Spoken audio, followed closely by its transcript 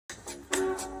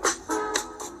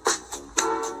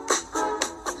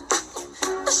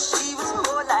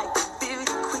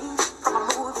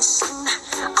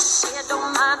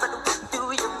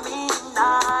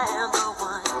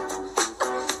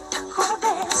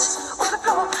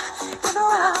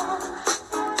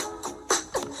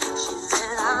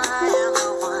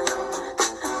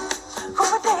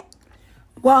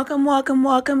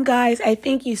Welcome, guys. I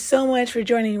thank you so much for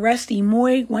joining Rusty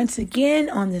Moy once again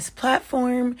on this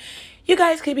platform. You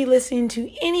guys could be listening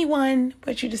to anyone,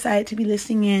 but you decided to be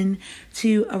listening in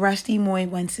to a Rusty Moy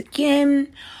once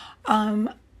again.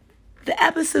 The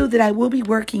episode that I will be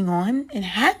working on and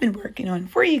have been working on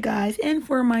for you guys and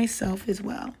for myself as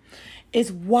well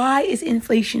is why is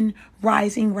inflation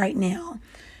rising right now?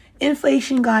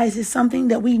 Inflation, guys, is something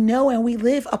that we know and we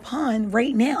live upon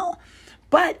right now.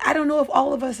 But I don't know if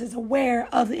all of us is aware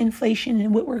of the inflation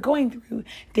and what we're going through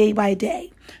day by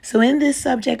day. So in this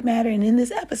subject matter and in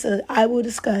this episode, I will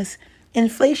discuss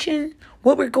inflation,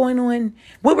 what we're going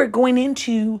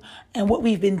into, and what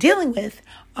we've been dealing with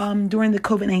during the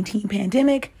COVID-19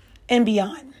 pandemic and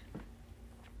beyond.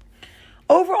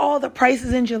 Overall, the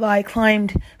prices in July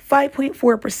climbed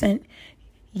 5.4%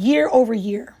 year over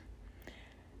year,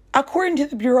 according to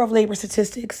the Bureau of Labor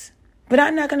Statistics. But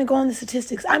I'm not going to go on the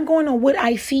statistics. I'm going on what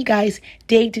I see, guys,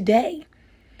 day to day.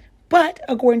 But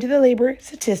according to the labor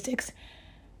statistics,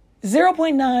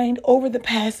 0.9 over the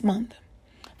past month.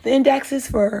 The indexes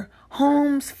for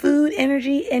homes, food,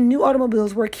 energy, and new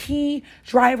automobiles were key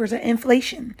drivers of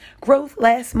inflation growth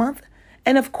last month.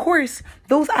 And of course,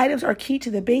 those items are key to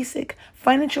the basic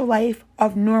financial life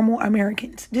of normal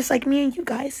Americans, just like me and you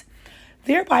guys,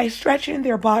 thereby stretching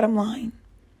their bottom line.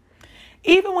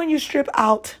 Even when you strip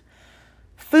out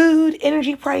food,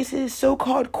 energy prices,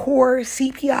 so-called core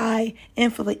CPI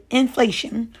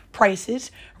inflation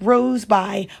prices rose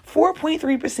by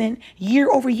 4.3%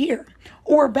 year over year,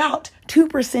 or about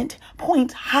 2%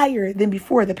 points higher than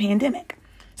before the pandemic.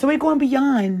 So we're going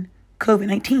beyond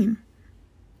COVID-19.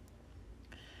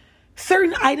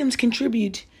 Certain items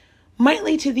contribute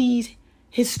mightily to these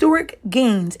historic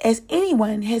gains, as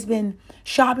anyone has been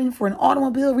shopping for an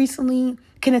automobile recently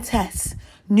can attest.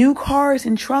 New cars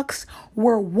and trucks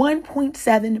were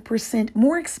 1.7%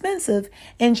 more expensive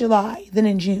in July than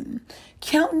in June,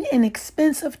 counting an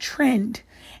expensive trend.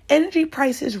 Energy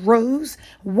prices rose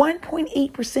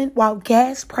 1.8%, while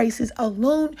gas prices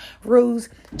alone rose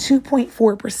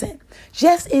 2.4%,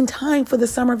 just in time for the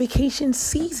summer vacation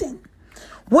season.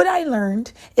 What I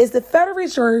learned is the Federal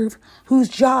Reserve, whose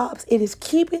jobs it is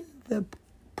keeping the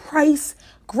price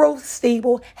growth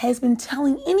stable, has been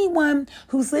telling anyone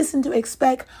who's listened to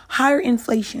expect higher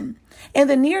inflation. In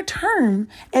the near term,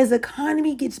 as the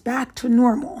economy gets back to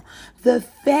normal, the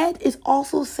Fed is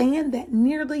also saying that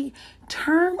nearly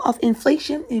term of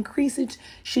inflation increases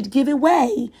should give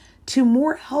way to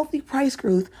more healthy price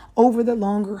growth over the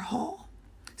longer haul.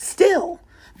 Still,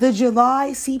 the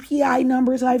July CPI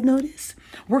numbers I've noticed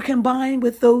were combined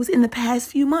with those in the past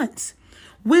few months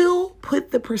will put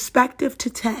the perspective to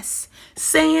test,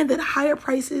 saying that higher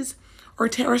prices are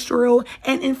terrestrial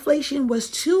and inflation was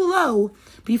too low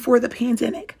before the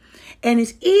pandemic and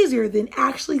is easier than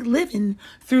actually living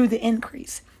through the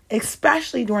increase,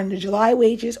 especially during the July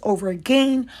wages over a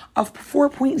gain of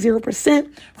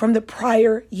 4.0% from the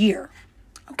prior year.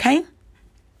 Okay?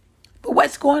 But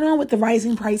what's going on with the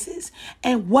rising prices?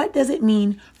 And what does it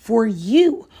mean for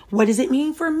you? What does it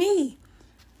mean for me?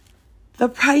 The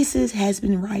prices has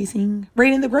been rising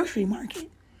right in the grocery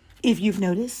market, if you've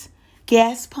noticed,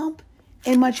 gas pump,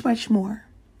 and much, much more.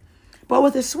 But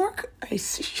with a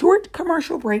short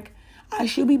commercial break, I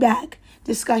shall be back.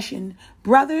 Discussion,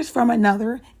 brothers from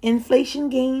another, inflation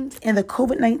gains, and the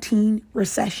COVID-19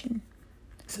 recession.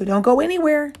 So don't go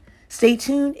anywhere. Stay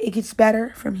tuned. It gets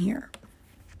better from here.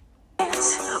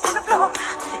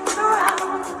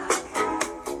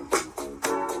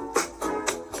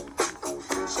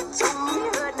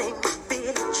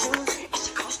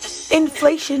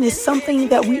 Inflation is something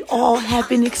that we all have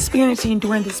been experiencing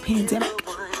during this pandemic.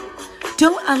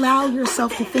 Don't allow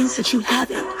yourself to think that you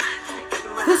haven't.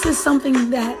 This is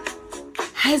something that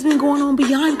has been going on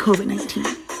beyond COVID-19.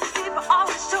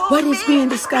 But it's being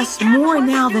discussed more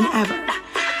now than ever.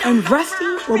 And Rusty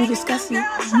will be discussing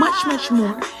much, much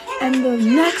more in the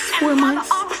next 4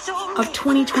 months of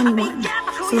 2021.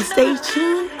 So stay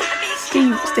tuned,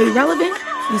 stay relevant,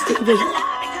 and stay vigilant.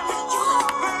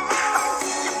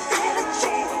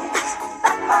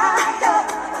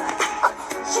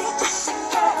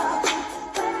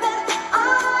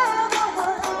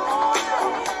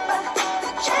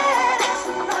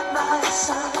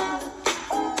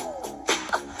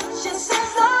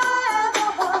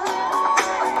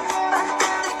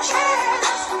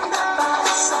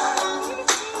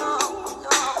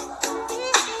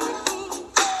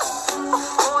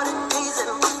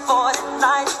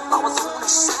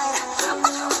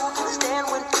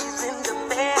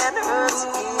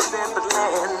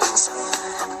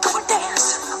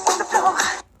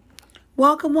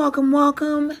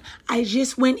 Welcome. I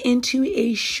just went into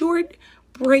a short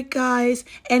break, guys.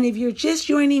 And if you're just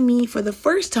joining me for the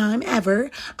first time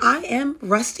ever, I am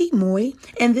Rusty Moy,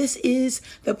 and this is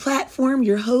the platform,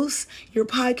 your host, your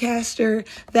podcaster,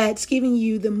 that's giving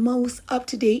you the most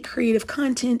up-to-date creative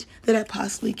content that I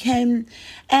possibly can.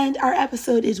 And our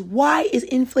episode is Why is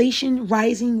Inflation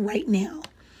Rising Right Now?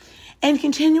 And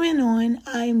continuing on,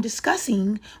 I'm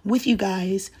discussing with you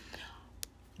guys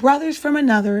Brothers from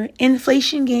Another,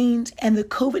 inflation gains, and the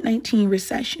COVID-19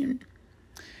 recession.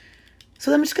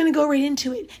 So I'm just going to go right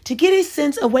into it. To get a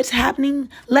sense of what's happening,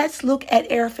 let's look at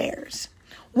airfares.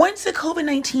 Once the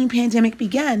COVID-19 pandemic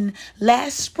began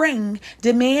last spring,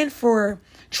 demand for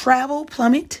travel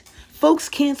plummeted. Folks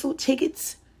canceled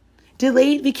tickets,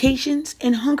 delayed vacations,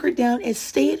 and hunkered down as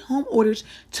stay-at-home orders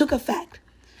took effect.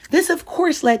 This, of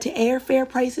course, led to airfare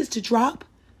prices to drop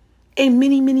and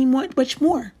much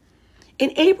more.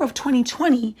 In April of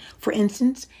 2020, for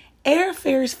instance,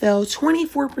 airfares fell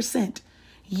 24%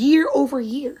 year over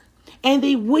year, and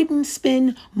they wouldn't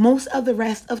spend most of the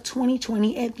rest of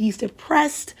 2020 at these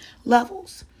depressed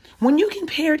levels. When you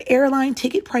compared airline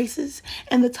ticket prices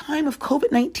and the time of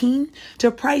COVID-19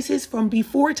 to prices from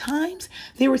before times,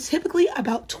 they were typically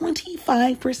about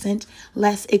 25%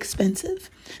 less expensive.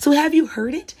 So have you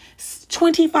heard it?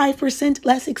 25%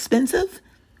 less expensive?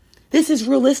 This is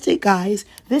realistic, guys.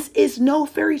 This is no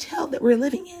fairy tale that we're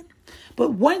living in.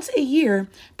 But once a year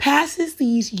passes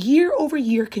these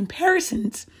year-over-year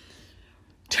comparisons,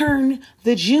 turn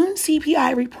the June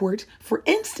CPI report, for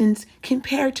instance,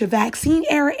 compared to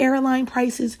vaccine-era airline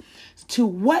prices to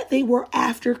what they were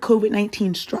after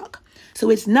COVID-19 struck. So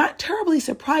it's not terribly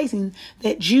surprising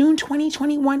that June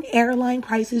 2021 airline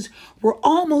prices were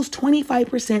almost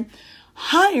 25%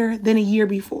 higher than a year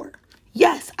before.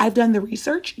 Yes, I've done the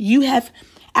research. You have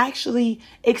actually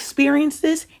experienced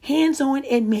this hands-on,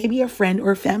 and maybe a friend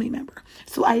or a family member.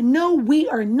 So I know we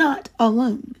are not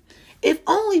alone, if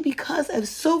only because of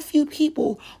so few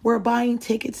people were buying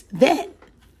tickets then.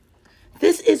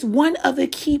 This is one of the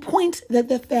key points that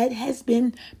the Fed has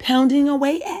been pounding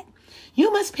away at. You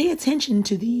must pay attention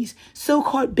to these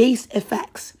so-called base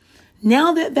effects.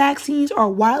 Now that vaccines are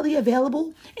widely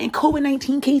available and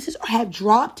COVID-19 cases have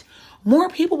dropped, more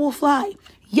people will fly.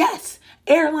 Yes,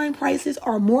 airline prices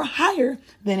are more higher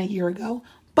than a year ago,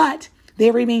 but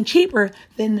they remain cheaper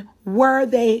than were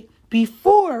they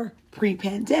before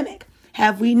pre-pandemic.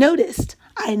 Have we noticed?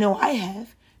 I know I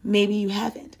have. Maybe you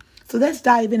haven't. So let's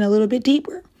dive in a little bit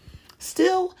deeper.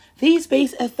 Still, these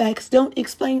base effects don't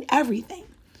explain everything.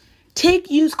 Take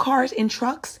used cars and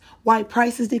trucks, why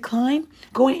prices decline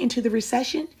going into the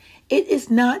recession. It is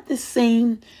not the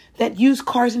same that used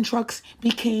cars and trucks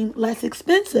became less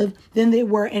expensive than they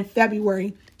were in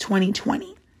February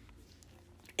 2020.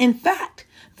 In fact,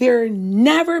 they're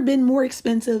never been more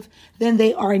expensive than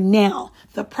they are now.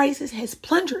 The prices has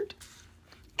plundered,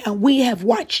 and we have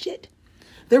watched it.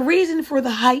 The reason for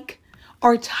the hike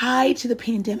are tied to the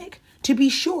pandemic, to be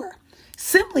sure.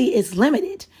 Simply is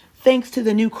limited, thanks to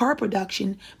the new car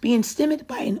production being stemmed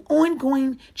by an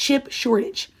ongoing chip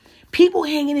shortage. People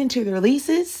hanging into their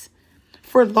leases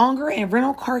for longer, and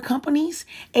rental car companies,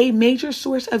 a major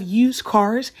source of used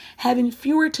cars, having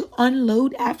fewer to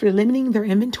unload after limiting their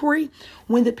inventory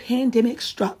when the pandemic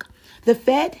struck. The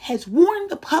Fed has warned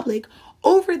the public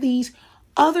over these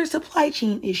other supply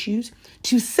chain issues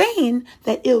to saying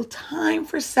that it'll time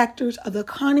for sectors of the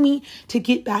economy to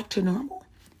get back to normal.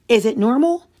 Is it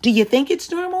normal? Do you think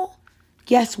it's normal?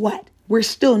 Guess what? We're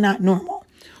still not normal.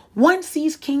 Once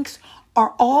these kinks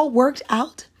are all worked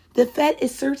out, the Fed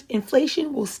asserts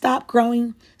inflation will stop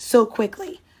growing so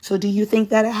quickly. So do you think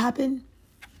that'll happen?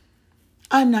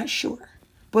 I'm not sure.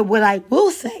 But what I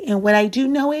will say and what I do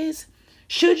know is,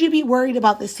 should you be worried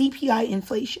about the CPI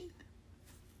inflation?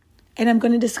 And I'm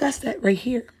going to discuss that right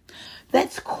here.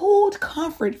 That's cold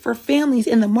comfort for families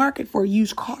in the market for a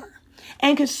used car.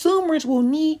 And consumers will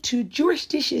need to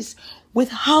judicious with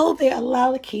how they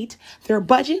allocate their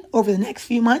budget over the next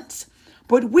few months.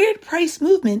 But weird price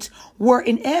movements were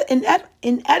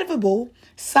inevitable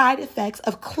side effects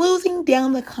of closing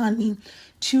down the economy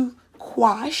to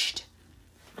quash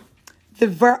the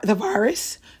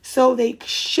virus, so they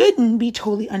shouldn't be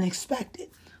totally unexpected.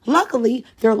 Luckily,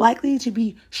 they're likely to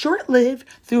be short-lived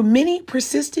through many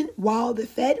persistent while the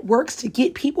Fed works to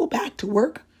get people back to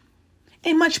work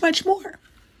and much, much more.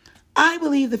 I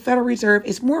believe the Federal Reserve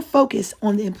is more focused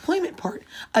on the employment part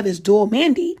of its dual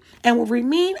mandate and will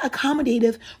remain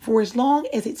accommodative for as long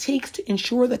as it takes to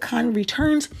ensure the economy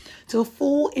returns to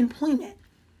full employment,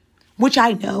 which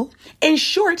I know. In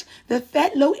short, the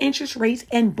Fed low interest rates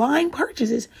and buying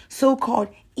purchases, so-called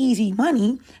easy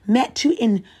money, meant to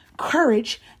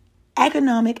encourage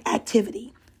economic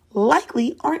activity.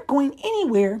 likely aren't going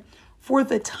anywhere for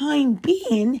the time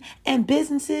being, and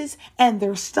businesses and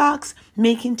their stocks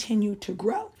may continue to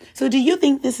grow. So do you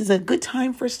think this is a good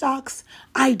time for stocks?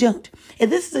 I don't. If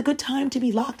this is a good time to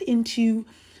be locked into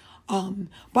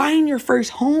buying your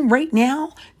first home right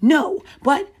now, no.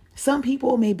 But some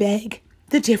people may beg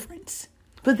the difference.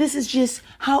 But this is just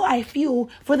how I feel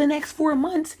for the next 4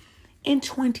 months in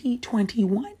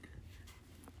 2021.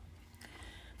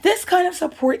 This kind of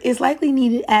support is likely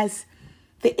needed as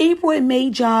the April and May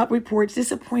job reports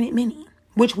disappointed many,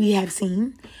 which we have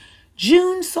seen.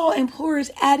 June saw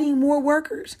employers adding more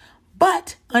workers,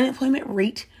 but unemployment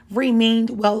rate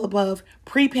remained well above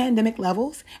pre-pandemic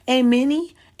levels, and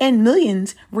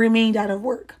millions remained out of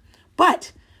work.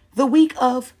 But the week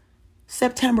of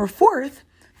September 4th,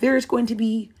 there is going to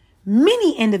be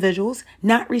many individuals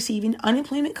not receiving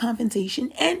unemployment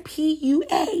compensation and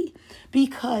PUA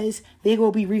because they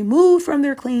will be removed from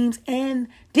their claims and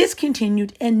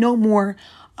discontinued, and no more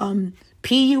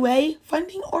PUA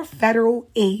funding or federal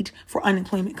aid for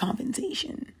unemployment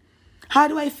compensation. How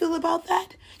do I feel about that?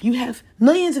 You have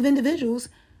millions of individuals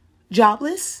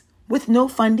jobless with no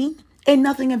funding and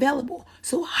nothing available.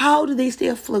 So how do they stay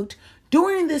afloat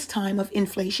during this time of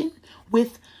inflation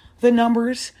with the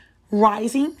numbers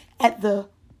rising at the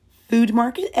food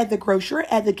market, at the grocer,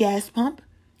 at the gas pump,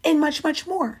 and much, much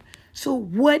more? So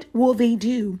what will they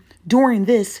do during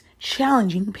this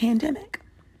challenging pandemic?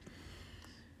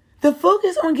 The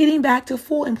focus on getting back to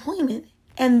full employment,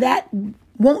 and that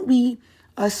won't be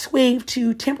a sway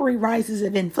to temporary rises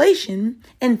of inflation.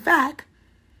 In fact,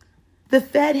 the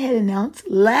Fed had announced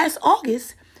last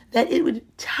August that it would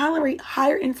tolerate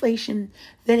higher inflation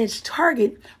than its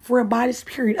target for a modest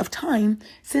period of time,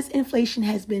 since inflation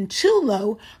has been too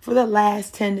low for the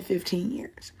last 10 to 15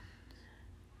 years.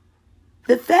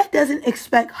 The Fed doesn't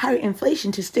expect higher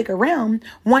inflation to stick around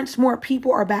once more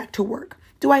people are back to work.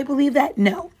 Do I believe that?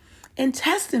 No. In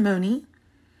testimony,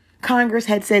 Congress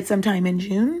had said sometime in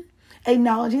June,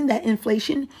 acknowledging that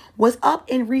inflation was up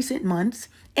in recent months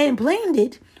and blamed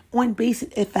it on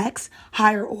basic effects,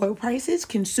 higher oil prices,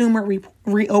 consumer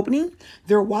reopening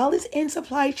their wallets, and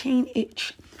supply chain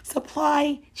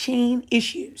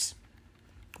issues,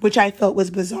 which I felt was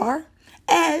bizarre.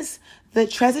 As the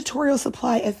transitory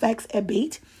supply effects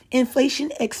abate,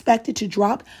 inflation expected to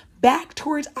drop back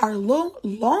towards our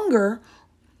longer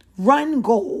run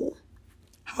goal.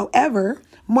 However,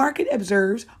 market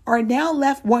observers are now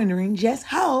left wondering just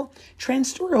how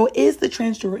transitory is the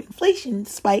transitory inflation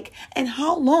spike, and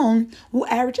how long will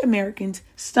average Americans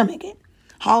stomach it.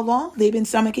 How long? They've been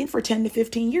stomaching for 10 to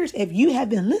 15 years. If you have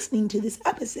been listening to this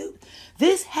episode,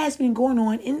 this has been going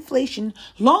on, inflation,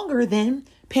 longer than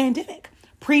pandemic,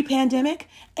 pre-pandemic,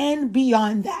 and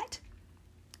beyond that.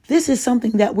 This is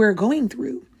something that we're going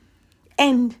through,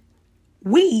 and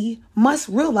we must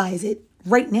realize it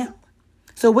right now.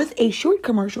 So with a short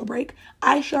commercial break,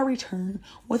 I shall return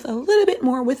with a little bit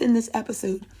more within this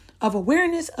episode of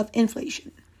awareness of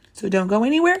inflation. So don't go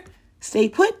anywhere. Stay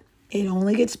put. It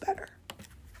only gets better.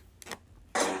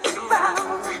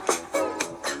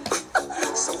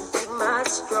 So take my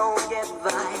strong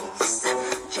advice.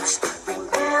 Just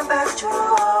remember to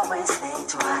always think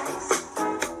twice.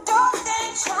 Don't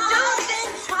think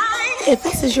twice. If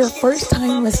this is your first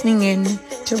time listening in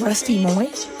to Rusty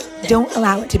Moy, don't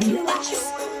allow it to be your last.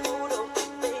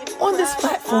 On this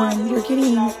platform, you're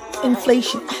getting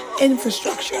inflation,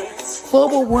 infrastructure,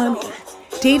 global warming,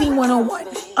 dating 101,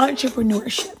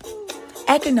 entrepreneurship,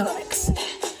 economics,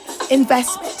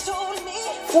 investment,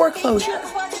 foreclosure,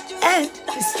 and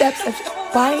the steps of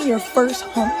buying your first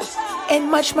home, and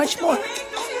much, much more.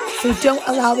 So don't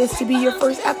allow this to be your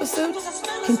first episode.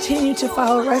 Continue to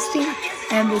follow Rusty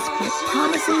and this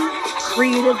promising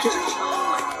creative journey.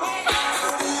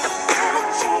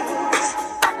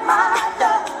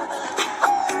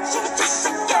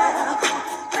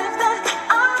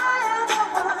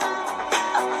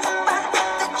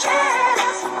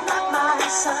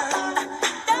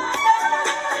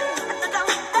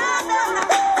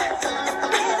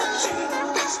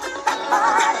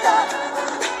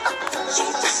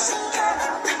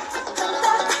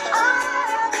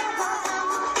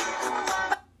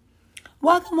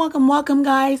 Welcome,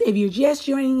 guys. If you're just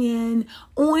joining in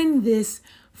on this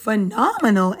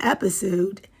phenomenal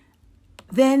episode,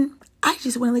 then I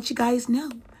just want to let you guys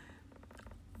know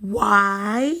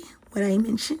why, what I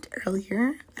mentioned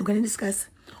earlier. I'm going to discuss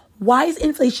why is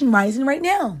inflation rising right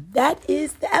now. That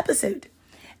is the episode.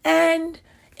 And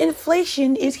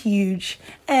inflation is huge,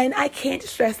 and I can't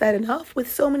stress that enough,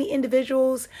 with so many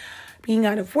individuals being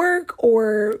out of work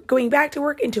or going back to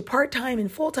work into part-time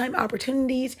and full-time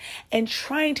opportunities and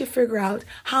trying to figure out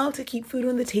how to keep food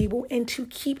on the table and to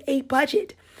keep a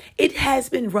budget. It has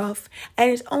been rough, and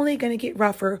it's only going to get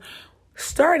rougher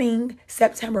starting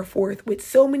September 4th with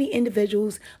so many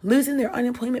individuals losing their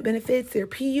unemployment benefits, their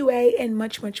PUA, and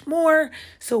much, much more.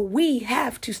 So we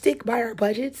have to stick by our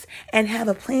budgets and have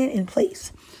a plan in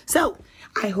place. So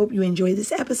I hope you enjoy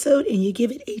this episode and you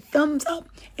give it a thumbs up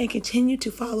and continue to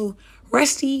follow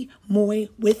Rusty Moy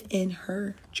within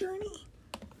her journey.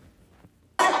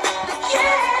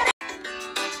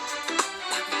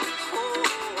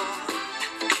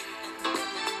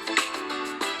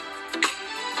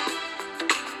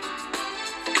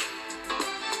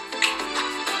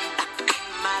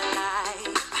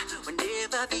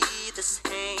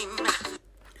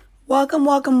 Welcome,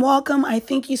 welcome, welcome. I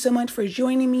thank you so much for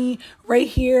joining me right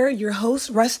here, your host,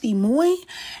 Rusty Moy.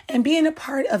 And being a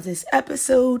part of this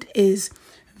episode is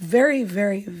very,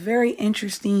 very, very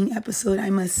interesting episode, I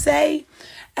must say.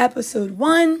 Episode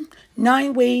 1,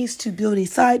 9 ways to build a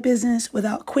side business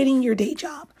without quitting your day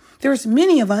job. There's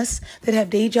many of us that have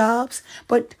day jobs,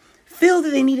 but feel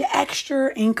that they need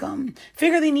extra income,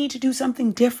 figure they need to do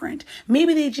something different.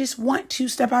 Maybe they just want to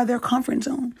step out of their comfort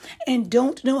zone and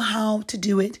don't know how to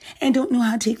do it and don't know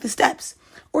how to take the steps.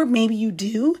 Or maybe you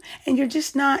do and you're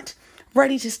just not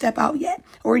ready to step out yet,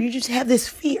 or you just have this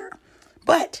fear.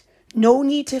 But no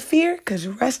need to fear, because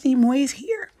Rusty Moy is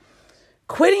here.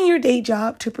 Quitting your day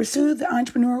job to pursue the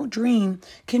entrepreneurial dream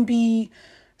can be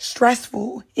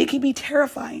stressful. It can be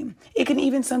terrifying. It can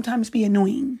even sometimes be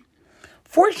annoying.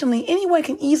 Fortunately, anyone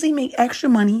can easily make extra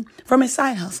money from a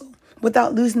side hustle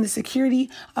without losing the security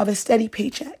of a steady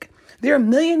paycheck. There are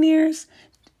millionaires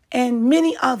and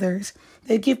many others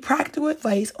that give practical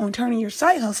advice on turning your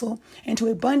side hustle into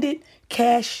an abundant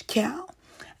cash cow.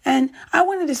 And I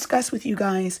want to discuss with you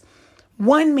guys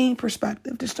one main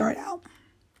perspective to start out.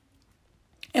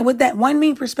 And with that one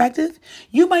main perspective,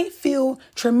 you might feel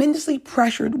tremendously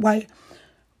pressured while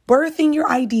birthing your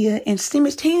idea and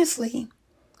simultaneously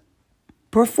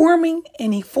performing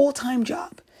in a full-time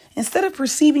job. Instead of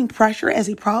perceiving pressure as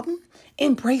a problem,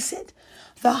 embrace it.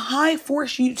 The high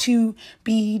force you to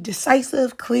be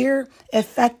decisive, clear,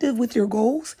 effective with your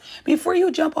goals. Before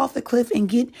you jump off the cliff and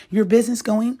get your business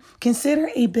going, consider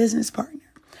a business partner.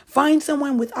 Find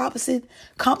someone with opposite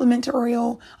complementary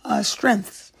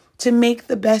strengths to make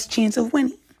the best chance of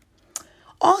winning.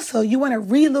 Also, you want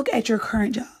to relook at your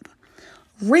current job.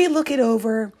 Relook it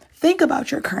over. Think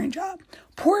about your current job.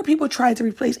 Poor people try to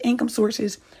replace income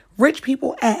sources. Rich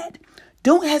people add.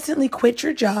 Don't hesitantly quit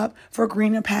your job for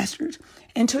greener pastures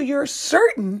until you're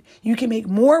certain you can make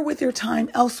more with your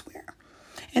time elsewhere.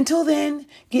 Until then,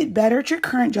 get better at your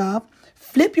current job.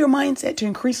 Flip your mindset to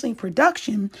increasing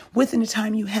production within the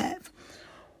time you have.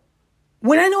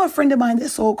 When I know a friend of mine that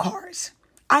sold cars,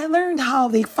 I learned how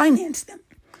they financed them.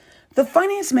 The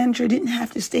finance manager didn't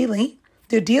have to stay late.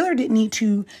 The dealer didn't need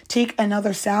to take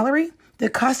another salary. The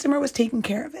customer was taking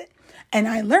care of it. And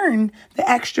I learned the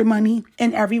extra money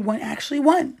and everyone actually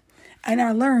won. And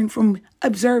I learned from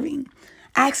observing,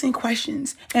 asking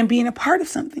questions, and being a part of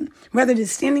something rather than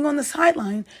standing on the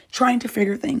sideline trying to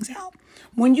figure things out.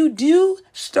 When you do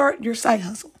start your side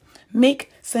hustle,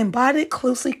 make somebody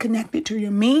closely connected to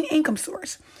your main income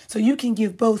source so you can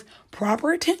give both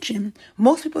proper attention.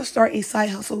 Most people start a side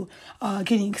hustle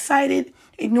getting excited,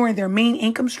 ignoring their main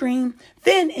income stream,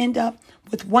 then end up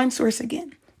with one source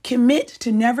again. Commit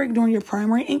to never ignoring your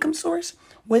primary income source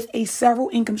with several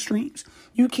income streams.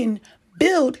 You can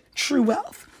build true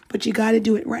wealth, but you got to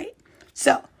do it right.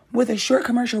 So with a short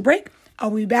commercial break,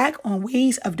 I'll be back on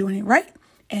ways of doing it right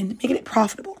and making it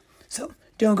profitable. So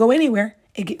don't go anywhere.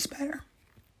 It gets better.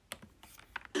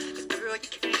 Girl, you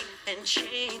came and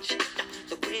changed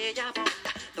the way I want,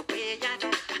 the way I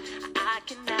don't. I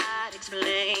cannot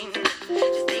explain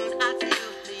the things I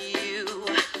feel for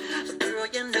you. Girl,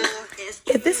 you know it's.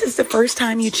 If this is the first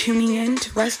time you're tuning in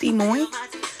to Rusty Moy,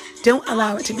 don't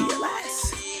allow it to be your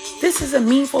last. This is a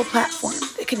meaningful platform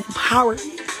that can empower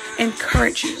you,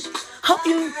 encourage you, help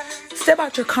you step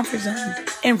out your comfort zone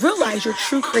and realize your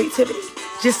true creativity,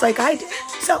 just like I did.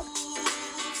 So,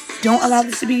 don't allow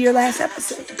this to be your last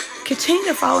episode. Continue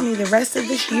to follow me the rest of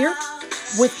this year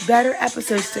with better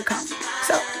episodes to come.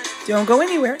 So, don't go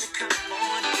anywhere.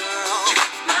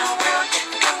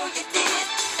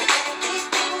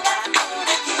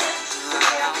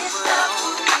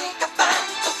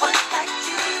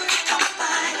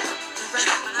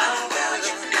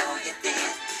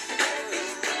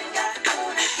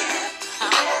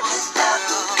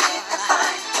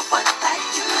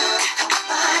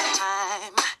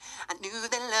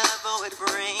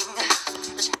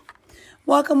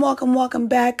 Welcome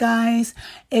back, guys.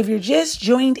 If you're just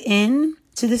joined in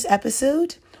to this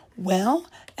episode, well,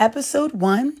 episode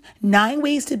 1, 9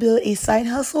 ways to build a side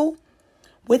hustle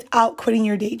without quitting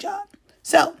your day job.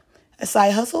 So, a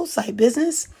side hustle, side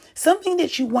business, something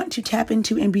that you want to tap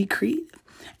into and be creative.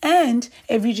 And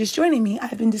if you're just joining me,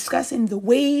 I've been discussing the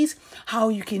ways how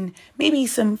you can maybe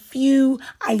some few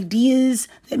ideas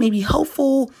that may be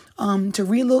helpful to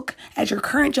relook at your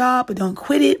current job, but don't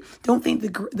quit it. Don't think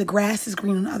the grass is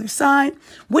green on the other side,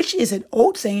 which is an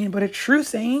old saying, but a true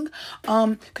saying,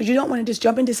 because you don't want to just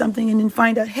jump into something and then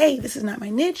find out, hey, this is not my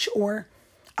niche, or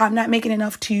I'm not making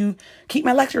enough to keep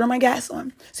my electric or my gas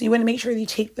on. So you want to make sure that you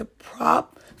take the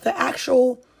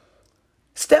actual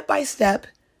step-by-step,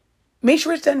 make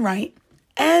sure it's done right,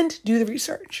 and do the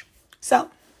research. So,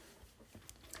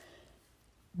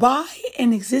 buy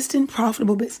an existing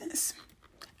profitable business.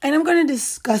 And I'm going to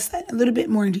discuss that a little bit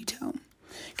more in detail.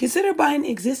 Consider buying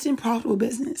an existing profitable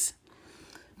business.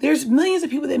 There's millions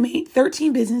of people that made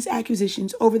 13 business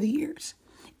acquisitions over the years.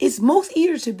 It's most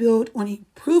easier to build on a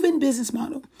proven business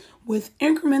model with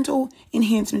incremental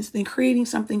enhancements than creating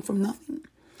something from nothing.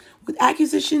 With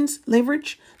acquisitions,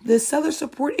 leverage the seller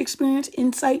support experience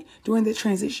insight during the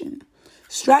transition.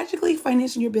 Strategically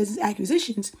financing your business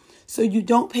acquisitions so you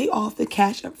don't pay off the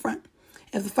cash up front.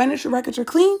 If the financial records are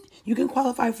clean, you can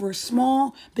qualify for a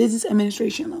small business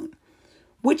administration loan,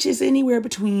 which is anywhere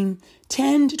between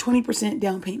 10 to 20%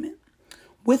 down payment.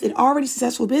 With an already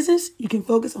successful business, you can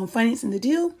focus on financing the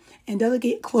deal and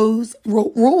delegate closed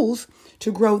rules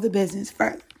to grow the business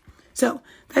further. So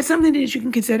that's something that you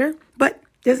can consider, but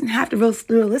doesn't have to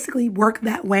realistically work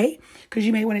that way, because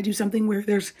you may want to do something where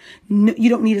you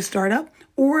don't need a startup,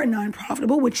 or a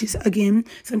non-profitable, which is, again,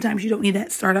 sometimes you don't need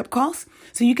that startup cost.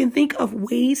 So you can think of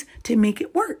ways to make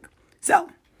it work. So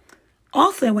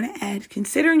also, I want to add,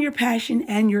 considering your passion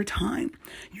and your time.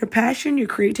 Your passion, your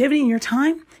creativity, and your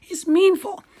time is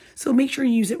meaningful. So make sure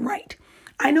you use it right.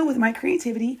 I know with my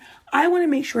creativity, I want to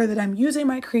make sure that I'm using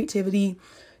my creativity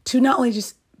to not only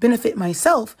just benefit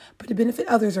myself, but to benefit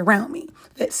others around me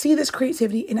that see this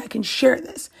creativity and I can share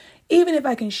this, even if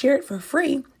I can share it for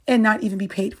free and not even be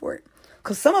paid for it.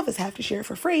 Because some of us have to share it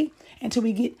for free until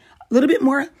we get a little bit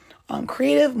more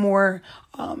creative, more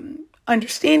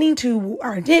understanding to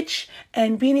our niche,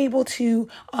 and being able to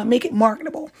make it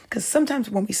marketable. Because sometimes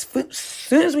as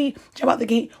soon as we jump out the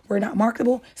gate, we're not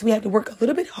marketable. So we have to work a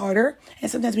little bit harder. And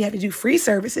sometimes we have to do free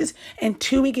services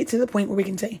until we get to the point where we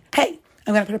can say, hey,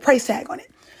 I'm going to put a price tag on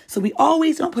it. So we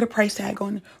always don't put a price tag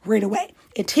on right away.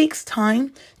 It takes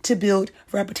time to build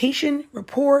reputation,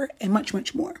 rapport, and much,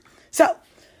 much more. So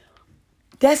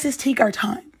let's just take our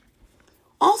time.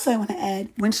 Also, I want to add,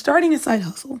 when starting a side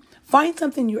hustle, find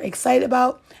something you're excited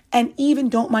about and even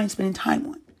don't mind spending time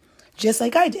on, just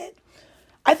like I did.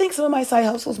 I think some of my side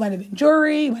hustles might have been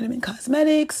jewelry, might have been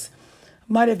cosmetics,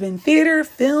 might have been theater,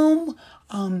 film,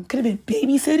 could have been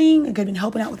babysitting, it could have been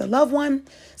helping out with a loved one.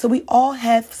 So we all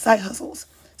have side hustles.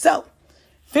 So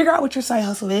figure out what your side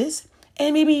hustle is,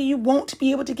 and maybe you won't be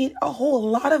able to get a whole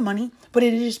lot of money, but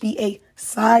it'll just be a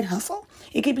side hustle.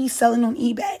 It could be selling on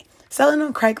eBay, selling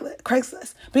on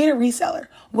Craigslist, being a reseller.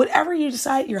 Whatever you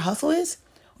decide your hustle is,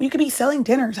 or you could be selling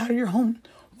dinners out of your home.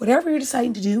 Whatever you're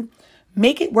deciding to do,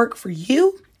 make it work for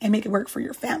you and make it work for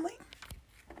your family.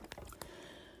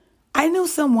 I know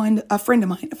a friend of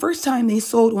mine, the first time they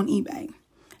sold on eBay,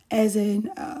 as in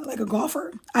like a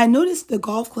golfer, I noticed the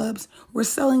golf clubs were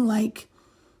selling like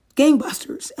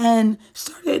gangbusters, and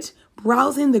started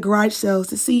browsing the garage sales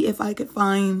to see if I could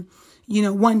find,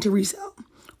 one to resell,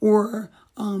 or,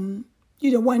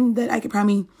 one that I could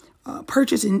probably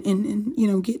purchase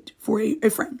and get for a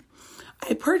friend.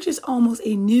 I purchased almost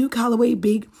a new Callaway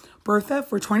Big Bertha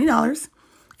for $20,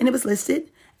 and it was listed,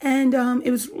 and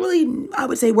it was really, I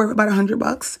would say, worth about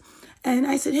 $100. And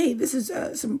I said, hey, this is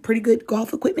some pretty good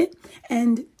golf equipment,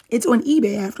 and it's on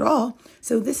eBay after all,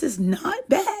 so this is not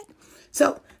bad.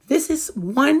 So this is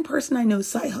one person I know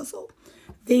side hustle.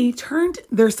 They turned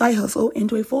their side hustle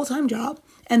into a full-time job,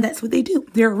 and that's what they do.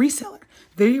 They're a reseller.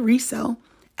 They resell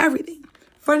everything.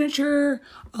 Furniture,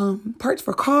 parts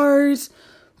for cars,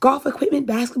 golf equipment,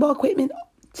 basketball equipment,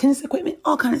 tennis equipment,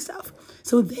 all kind of stuff.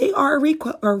 So they are a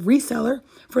reseller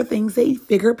for things they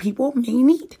figure people may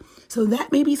need. So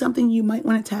that may be something you might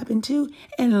want to tap into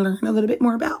and learn a little bit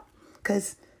more about,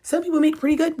 because some people make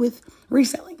pretty good with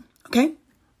reselling, okay?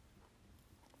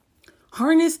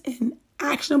 Harness an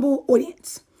actionable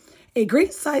audience. A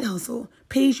great side hustle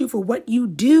pays you for what you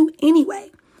do anyway.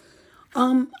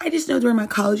 I just know during my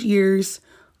college years,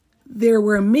 there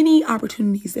were many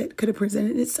opportunities that could have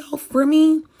presented itself for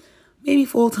me, maybe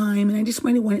full-time, and I just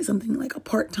might have wanted something like a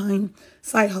part-time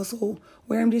side hustle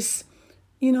where I'm just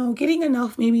getting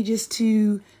enough maybe just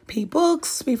to pay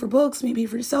for books, maybe pay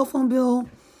for the cell phone bill.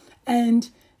 And,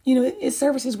 it's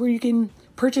services where you can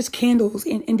purchase candles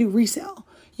and do resale.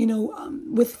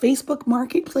 With Facebook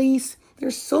Marketplace,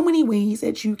 there's so many ways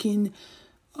that you can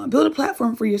build a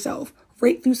platform for yourself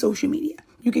right through social media.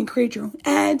 You can create your own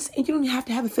ads, and you don't have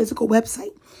to have a physical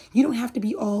website. You don't have to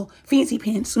be all fancy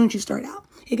pants as soon as you start out.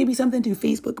 It could be something through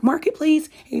Facebook Marketplace.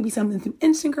 It could be something through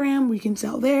Instagram where you can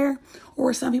sell there.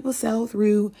 Or some people sell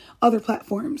through other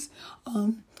platforms,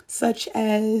 such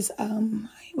as,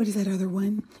 what is that other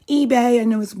one? eBay, I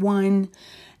know is one.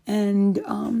 And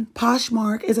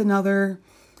Poshmark is another.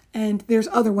 And there's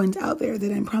other ones out there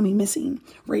that I'm probably missing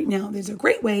right now. There's a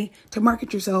great way to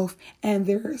market yourself, and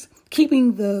there's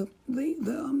keeping the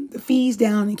fees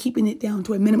down and keeping it down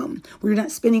to a minimum where you're not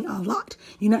spending a lot.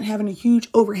 You're not having a huge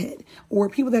overhead or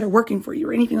people that are working for you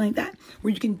or anything like that,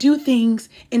 where you can do things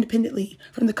independently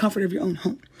from the comfort of your own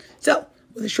home. So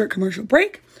with a short commercial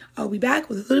break, I'll be back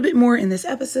with a little bit more in this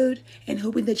episode and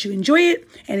hoping that you enjoy it.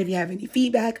 And if you have any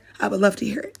feedback, I would love to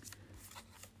hear it.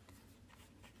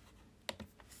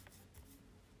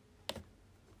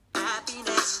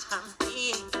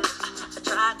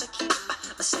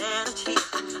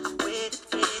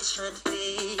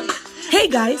 Hey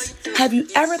guys, have you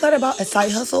ever thought about a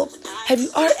side hustle? Have you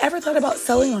ever thought about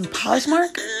selling on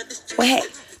Poshmark? Well, hey,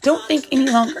 don't think any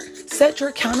longer. Set your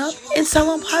account up and sell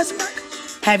on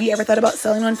Poshmark. Have you ever thought about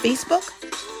selling on Facebook?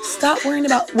 Stop worrying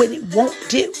about what it won't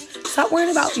do. Stop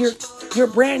worrying about your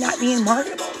brand not being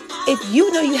marketable. If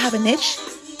you know you have a niche,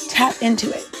 tap into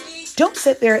it. Don't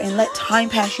sit there and let time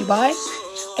pass you by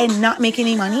and not make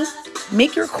any money.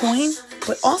 Make your coin,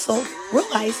 but also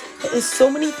realize that there's so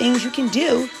many things you can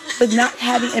do with not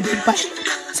having a big budget.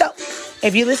 So,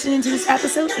 if you're listening to this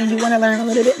episode and you want to learn a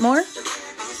little bit more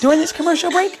during this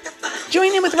commercial break,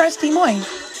 join in with Rusty Moy,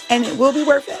 and it will be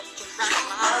worth it.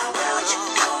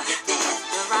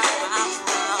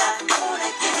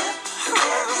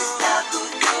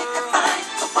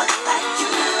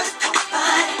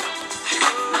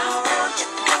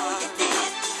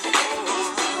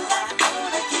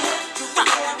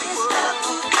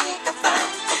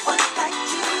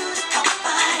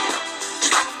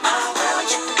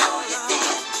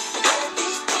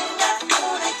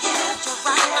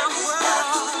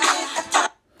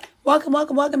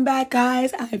 Welcome back,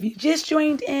 guys. If you just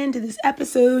joined into this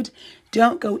episode,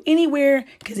 don't go anywhere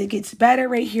because it gets better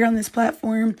right here on this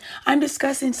platform. I'm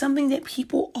discussing something that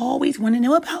people always want to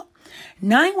know about.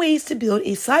 9 ways to build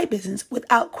a side business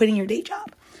without quitting your day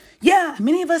job. Yeah,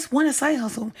 many of us want a side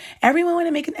hustle. Everyone want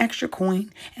to make an extra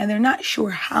coin, and they're not sure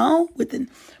how, what the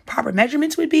proper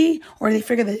measurements would be, or they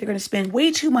figure that they're going to spend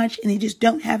way too much and they just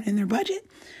don't have it in their budget.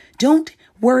 Don't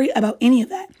worry about any of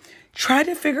that. Try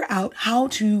to figure out how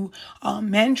to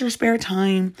manage your spare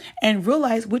time and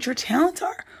realize what your talents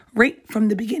are right from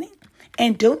the beginning.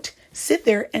 And don't sit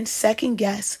there and second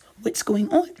guess what's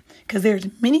going on, because there's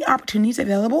many opportunities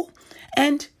available.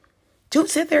 And don't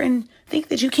sit there and think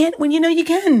that you can't when you know you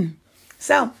can.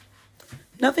 So,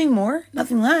 nothing more,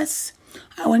 nothing less.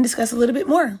 I want to discuss a little bit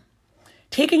more.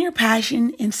 Take in your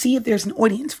passion and see if there's an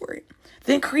audience for it.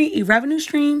 Then create a revenue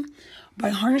stream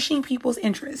by harnessing people's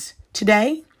interests.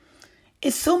 Today,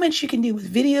 it's so much you can do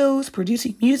with videos,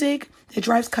 producing music that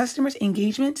drives customers'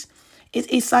 engagements. It's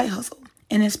a side hustle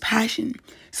and it's passion.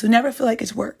 So never feel like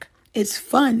it's work. It's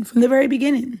fun from the very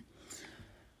beginning.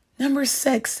 Number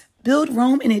 6, build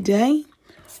Rome in a day.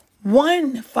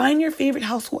 1, find your favorite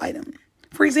household item.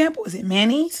 For example, is it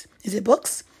mayonnaise? Is it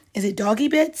books? Is it doggy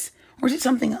bits? Or is it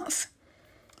something else?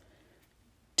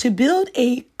 To build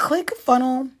a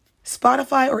ClickFunnels,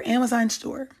 Spotify, or Amazon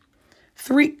store.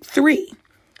 3,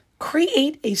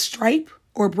 create a Stripe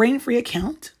or Brainfree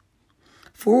account.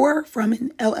 4, from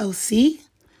an LLC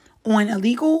on a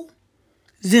legal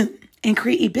Zoom and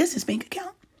create a business bank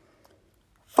account.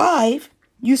 5,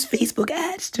 use Facebook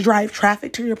ads to drive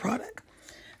traffic to your product.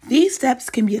 These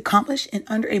steps can be accomplished in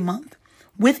under a month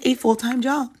with a full-time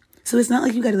job. So it's not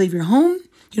like you got to leave your home.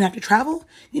 You don't have to travel.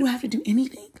 You don't have to do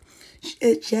anything.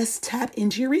 Just tap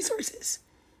into your resources.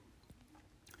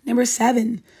 Number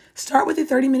 7, start with a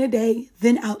 30-minute day,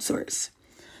 then outsource.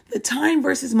 The time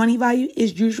versus money value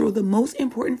is usually the most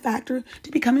important factor to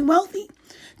becoming wealthy.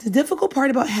 The difficult part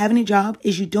about having a job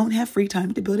is you don't have free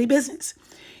time to build a business.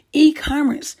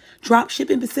 E-commerce, drop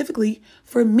shipping specifically,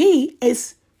 for me,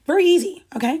 is very easy,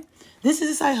 okay? This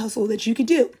is a side hustle that you could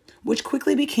do, which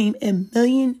quickly became a $1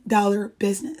 million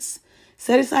business.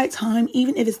 Set aside time,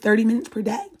 even if it's 30 minutes per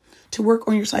day, to work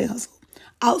on your side hustle.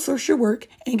 Outsource your work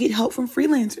and get help from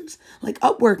freelancers like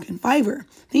Upwork and Fiverr.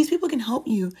 These people can help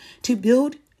you to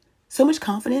build so much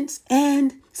confidence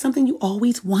and something you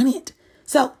always wanted.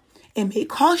 So it may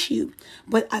cost you,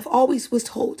 but I've always was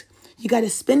told you got to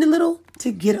spend a little to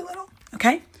get a little,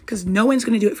 okay? Because no one's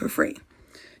going to do it for free.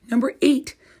 Number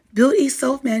 8, build a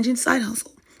self-managing side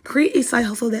hustle. Create a side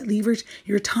hustle that leverages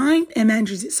your time and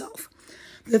manages itself.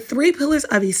 The 3 pillars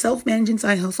of a self-managing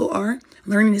side hustle are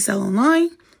learning to sell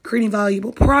online, creating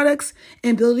valuable products,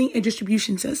 and building a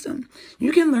distribution system.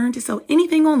 You can learn to sell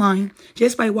anything online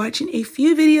just by watching a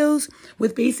few videos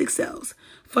with basic sales,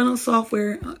 funnel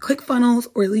software, ClickFunnels,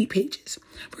 or Lead Pages.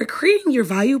 For creating your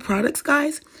value products,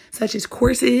 guys, such as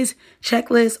courses,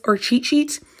 checklists, or cheat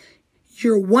sheets,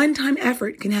 your one-time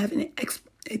effort can have an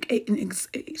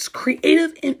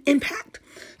creative impact.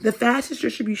 The fastest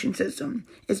distribution system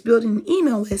is building an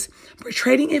email list for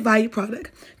trading a value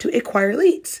product to acquire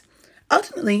leads.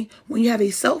 Ultimately, when you have a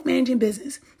self-managing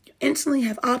business, you instantly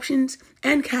have options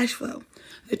and cash flow.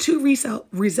 The 2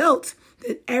 results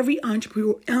that every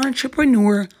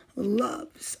entrepreneur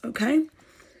loves, okay?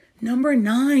 Number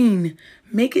 9,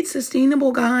 make it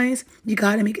sustainable, guys. You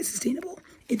got to make it sustainable.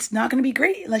 It's not going to be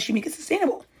great unless you make it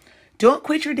sustainable. Don't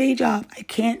quit your day job. I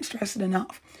can't stress it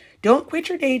enough. Don't quit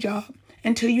your day job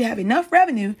until you have enough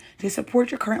revenue to support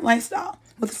your current lifestyle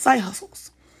with side hustles.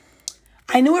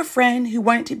 I knew a friend who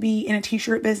wanted to be in a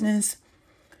t-shirt business.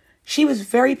 She was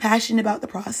very passionate about the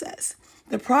process,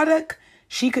 the product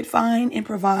she could find and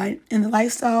provide, and the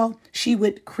lifestyle she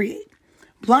would create.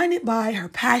 Blinded by her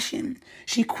passion,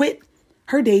 she quit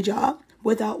her day job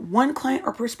without one client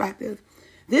or perspective.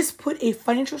 This put a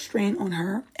financial strain on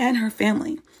her and her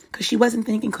family because she wasn't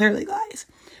thinking clearly, guys.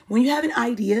 When you have an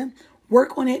idea,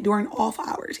 work on it during off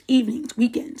hours, evenings,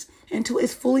 weekends, until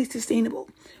it's fully sustainable.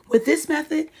 With this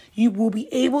method, you will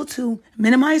be able to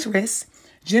minimize risks,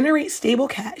 generate stable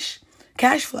cash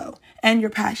flow, and your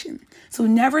passion. So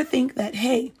never think that,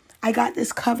 hey, I got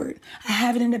this covered, I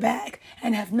have it in the bag,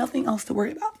 and have nothing else to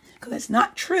worry about. Because that's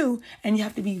not true, and you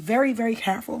have to be very, very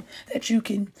careful that you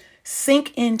can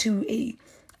sink into a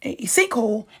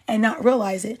sinkhole and not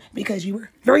realize it because you were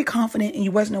very confident and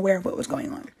you wasn't aware of what was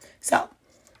going on. So,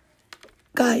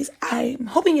 guys, I'm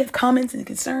hoping you have comments and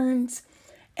concerns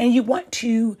and you want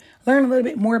to learn a little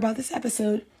bit more about this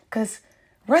episode because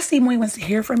Rusty Moy wants to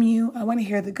hear from you. I want to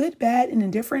hear the good, bad, and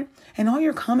indifferent and all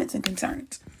your comments and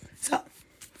concerns. So,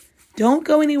 don't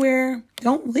go anywhere.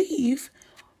 Don't leave.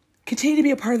 Continue to be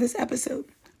a part of this episode.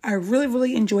 I really,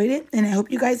 really enjoyed it and I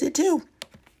hope you guys did too.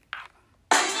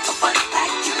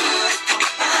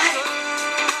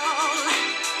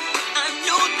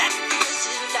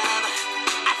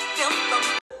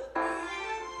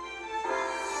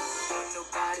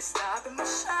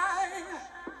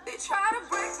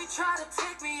 Try to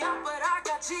take me out, but I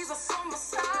got Jesus on my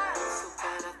side. So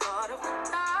bad I thought I would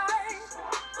die,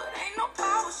 but ain't no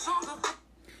power stronger.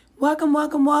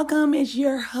 Welcome. It's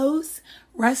your host,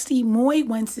 Rusty Moy,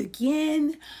 once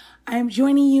again. I'm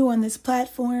joining you on this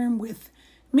platform with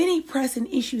many pressing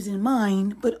issues in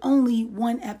mind, but only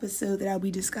one episode that I'll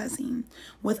be discussing.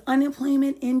 With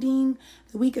unemployment ending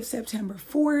the week of September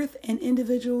 4th and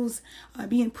individuals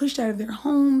being pushed out of their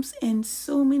homes and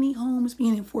so many homes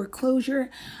being in foreclosure,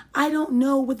 I don't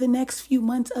know what the next few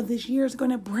months of this year is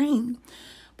going to bring.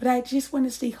 But I just want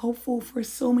to stay hopeful for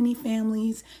so many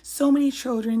families, so many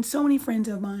children, so many friends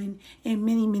of mine, and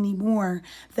many, many more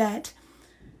that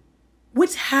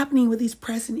what's happening with these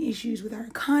pressing issues with our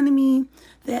economy,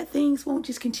 that things won't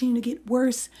just continue to get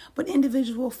worse, but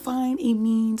individuals will find a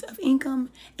means of income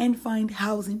and find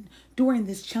housing during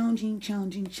this challenging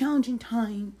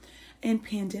time and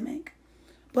pandemic.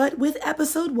 But with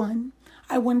episode 1,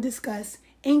 I want to discuss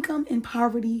income and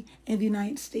poverty in the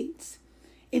United States.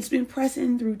 It's been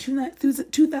pressing through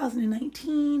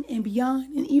 2019 and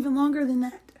beyond, and even longer than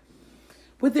that.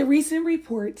 With the recent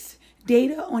reports,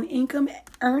 data on income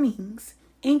earnings,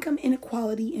 income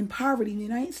inequality, and poverty in the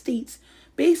United States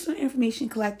based on information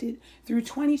collected through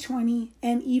 2020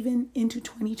 and even into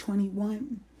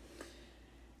 2021.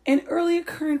 An earlier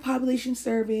current population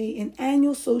survey, an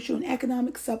annual social and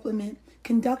economic supplement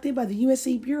conducted by the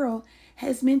USA Bureau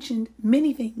has mentioned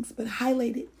many things, but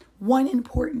highlighted one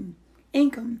important: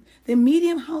 income. The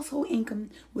median household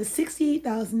income was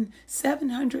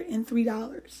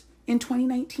 $68,703 in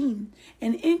 2019,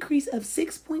 an increase of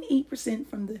 6.8%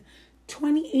 from the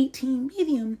 2018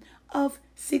 median of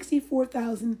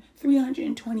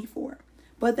 $64,324.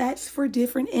 But that's for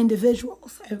different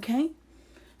individuals, okay?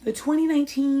 The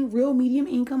 2019 real median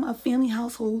income of family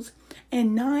households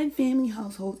and non-family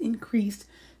households increased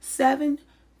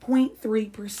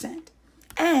 7.3%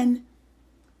 and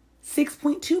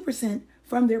 6.2%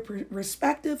 from their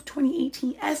respective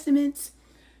 2018 estimates.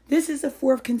 This is the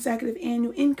 4th consecutive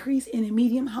annual increase in a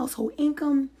median household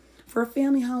income for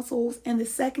family households and the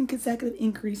second consecutive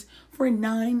increase for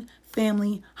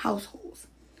non-family households.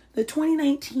 The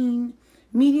 2019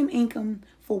 median income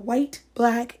for white,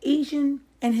 black, Asian,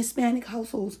 and Hispanic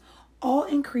households all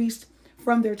increased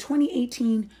from their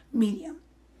 2018 median.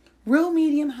 Real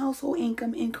median household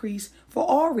income increased for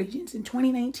all regions in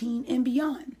 2019 and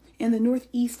beyond in the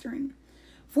Northeastern,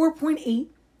 4.8%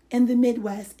 in the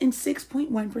Midwest, and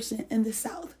 6.1% in the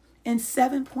South, and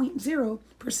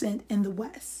 7.0% in the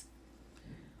West.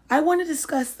 I want to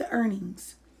discuss the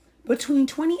earnings. Between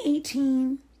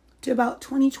 2018 to about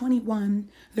 2021,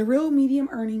 the real median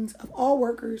earnings of all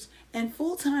workers and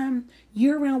full-time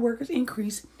year-round workers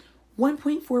increased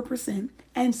 1.4%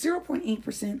 and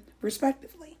 0.8%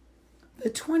 respectively. The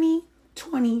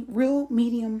 2020 real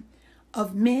median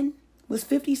of men was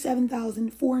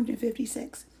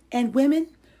 $57,456 and women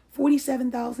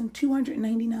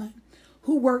 $47,299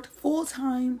 who worked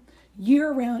full-time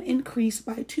year-round increased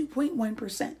by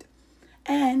 2.1%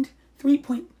 and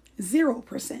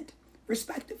 3.0%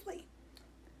 respectively.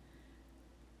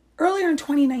 Earlier in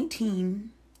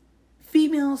 2019,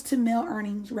 females to male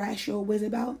earnings ratio was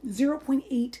about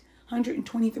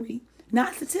 0.823,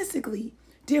 not statistically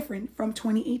different from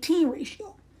 2018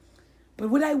 ratio. But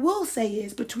what I will say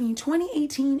is between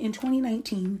 2018 and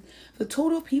 2019, the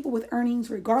total people with earnings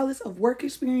regardless of work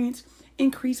experience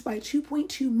increased by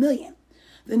 2.2 million.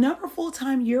 The number of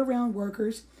full-time year-round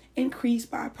workers increased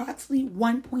by approximately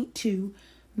 1.2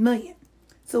 million.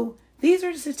 So these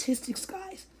are the statistics,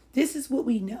 guys. This is what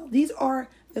we know. These are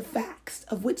the facts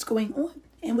of what's going on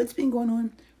and what's been going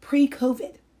on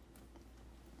pre-COVID.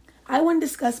 I want to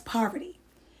discuss poverty.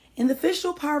 In the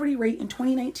official poverty rate in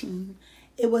 2019,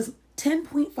 it was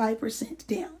 10.5%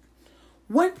 down,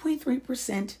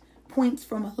 1.3% points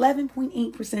from 11.8%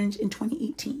 in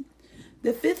 2018.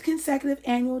 The fifth consecutive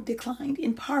annual decline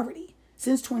in poverty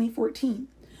since 2014.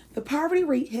 The poverty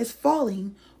rate has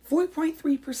fallen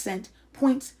 4.3%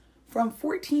 points from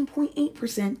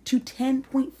 14.8% to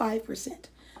 10.5%.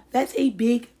 That's a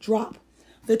big drop.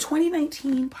 The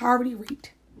 2019 poverty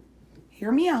rate,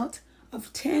 hear me out,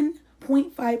 of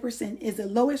 10.5% is the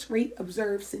lowest rate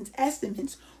observed since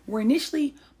estimates were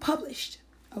initially published,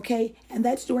 okay? And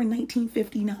that's during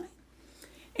 1959.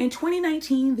 In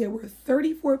 2019, there were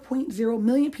 34.0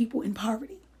 million people in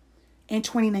poverty in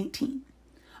 2019,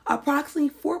 approximately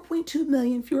 4.2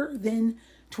 million fewer than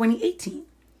 2018.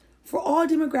 For all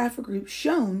demographic groups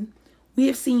shown, we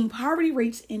have seen poverty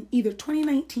rates in either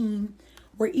 2019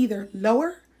 were either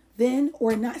lower than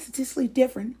or not statistically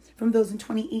different from those in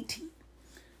 2018.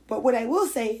 But what I will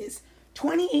say is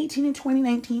 2018 and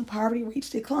 2019 poverty rates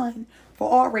declined for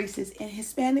all races and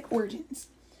Hispanic origins.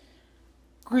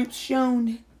 Groups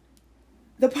shown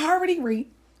the poverty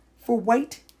rate for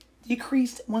white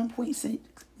decreased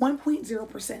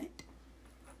 1.0%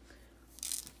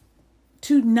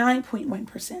 to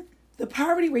 9.1%. The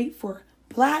poverty rate for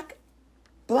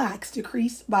blacks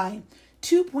decreased by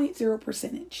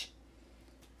 2.0%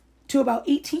 to about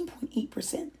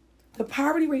 18.8%. The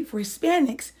poverty rate for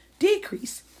Hispanics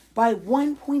decreased by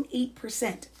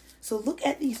 1.8%. So look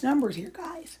at these numbers here,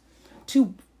 guys,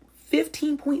 to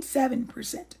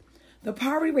 15.7%. The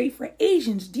poverty rate for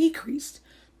Asians decreased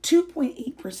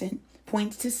 2.8%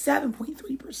 points to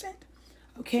 7.3%.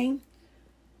 Okay?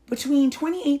 Between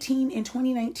 2018 and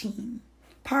 2019,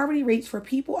 poverty rates for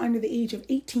people under the age of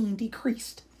 18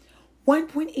 decreased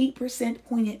 1.8%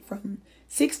 pointed from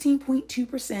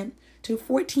 16.2% to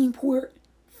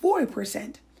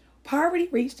 14.4%. Poverty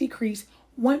rates decreased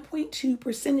 1.2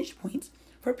 percentage points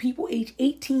for people aged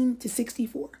 18 to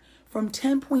 64, from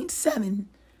 10.7%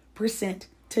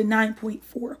 to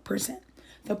 9.4%.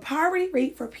 The poverty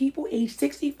rate for people aged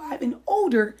 65 and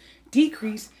older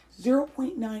decreased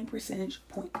 0.9 percentage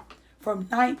point from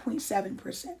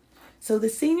 9.7%. So the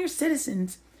senior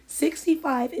citizens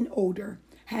 65 and older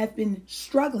have been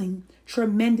struggling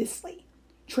tremendously,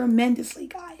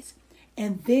 guys.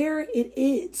 And there it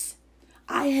is.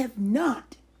 I have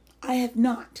not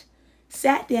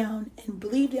sat down and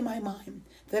believed in my mind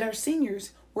that our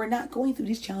seniors were not going through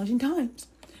these challenging times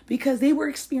because they were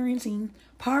experiencing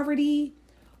poverty,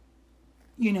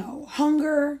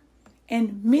 hunger,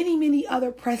 and many, many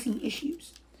other pressing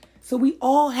issues. So we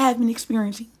all have been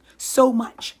experiencing so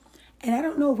much. And I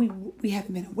don't know if we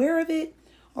haven't been aware of it,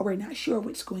 or we're not sure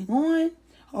what's going on,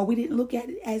 or we didn't look at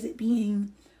it as it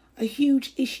being a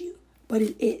huge issue, but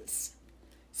it is.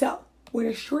 So with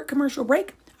a short commercial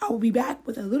break, I will be back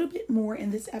with a little bit more in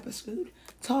this episode,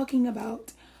 talking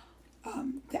about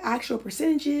the actual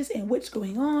percentages and what's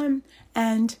going on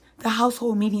and the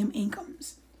household median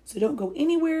incomes. So don't go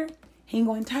anywhere. Hang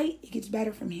on tight. It gets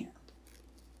better from here.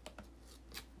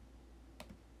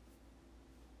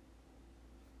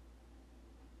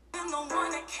 am the one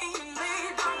that came and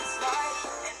laid down his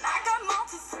life. And I got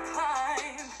mountains to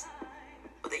climb,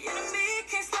 but the enemy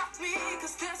can't stop me,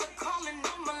 cause there's a calling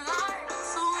on my life.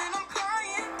 So when I'm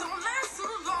crying, don't last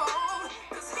too long,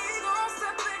 cause he gon'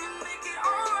 step in and make it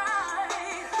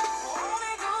alright. Won't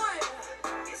he do it?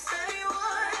 He said he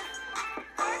would.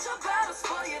 Fight your battles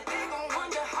for you, they gon'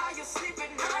 wonder how you sleep at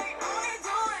night. Won't he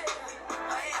do it?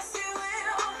 Yes he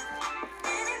will.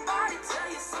 Anybody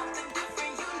tell you something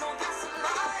different, you know that's a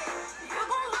lie. You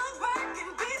gon' look back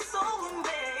and be so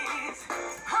amazed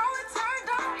how it turned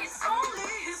out, it's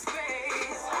only his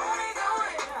grace. Won't he do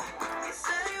it? He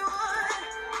said he would.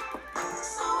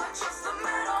 So I trust him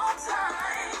at all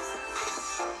times.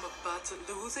 I'm about to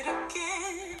lose it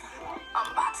again.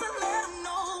 I'm about to let him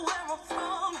know where I'm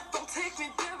from. Don't take me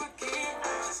there again.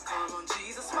 Just call on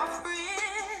Jesus, my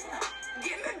friend.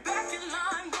 Get me back in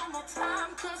line one more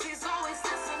time, cause he's always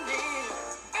listening.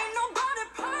 Ain't nobody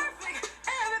perfect,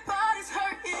 everybody's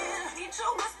hurting. Need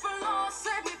your whisper, Lord,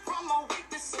 save me from my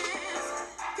weaknesses,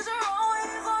 cause you're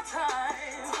always on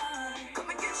time. Come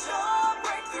and get your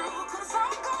breakthrough, cause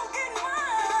I'm gon' get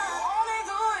mine. Won't he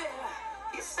do it?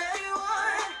 He said he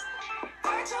would.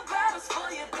 Fight your battles for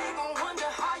you, they gon' wonder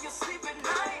how you sleep at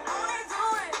night. Won't he do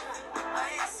it?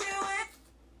 Yes he will.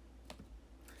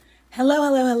 Hello,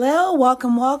 hello, hello.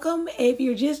 Welcome. If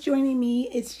you're just joining me,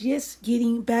 it's just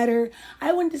getting better.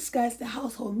 I want to discuss the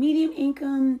household median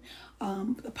income,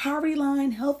 the poverty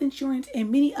line, health insurance,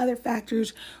 and many other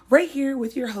factors right here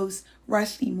with your host,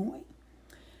 Rusty Moy.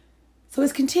 So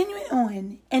it's continuing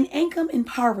on, and income in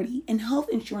poverty and health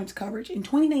insurance coverage in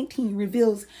 2019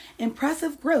 reveals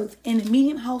impressive growth in the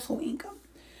median household income.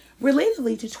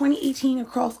 Relatively to 2018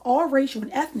 across all racial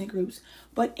and ethnic groups,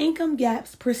 but income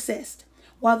gaps persist.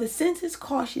 While the census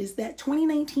cautions that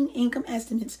 2019 income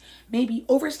estimates may be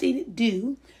overstated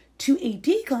due to a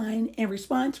decline in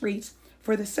response rates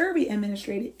for the survey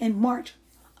administered in March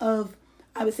of,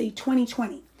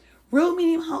 2020. Real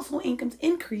median household incomes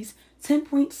increased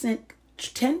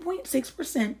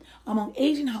 10.6% among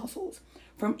Asian households,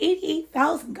 from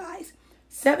 88,000 guys,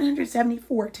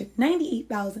 774 to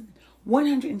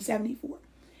 98,174.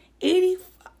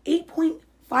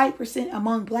 8.5%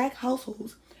 among black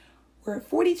households were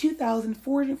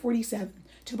 42,447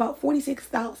 to about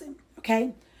 46,000,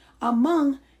 okay?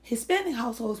 Among Hispanic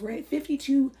households were at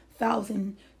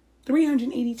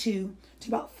 52,382 to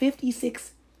about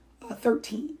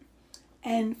 5613.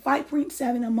 And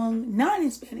 5.7 among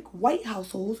non-Hispanic white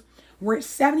households were at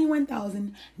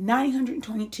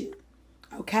 71,922,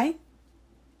 okay?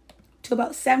 To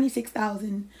about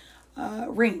 76,000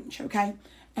 range, okay?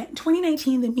 In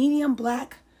 2019, the median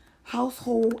black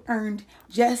household earned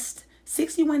just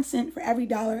 61 cents for every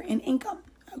dollar in income,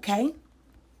 okay?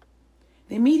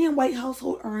 The median white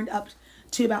household earned up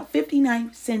to about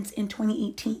 59 cents in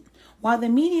 2018, while the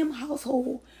median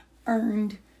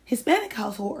Hispanic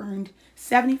household earned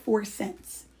 74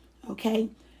 cents, okay?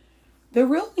 The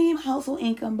real median household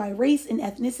income by race and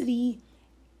ethnicity,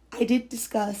 I did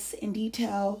discuss in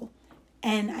detail,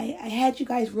 and I had you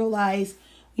guys realize,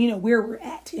 where we're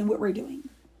at and what we're doing.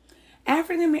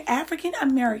 African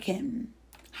American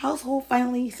household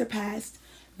finally surpassed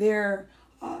their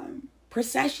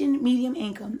recession median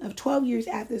income of 12 years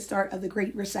after the start of the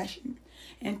Great Recession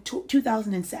in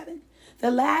 2007. The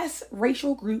last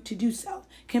racial group to do so,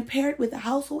 compared with the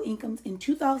household incomes in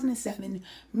 2007,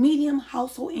 median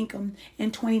household income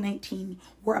in 2019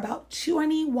 were about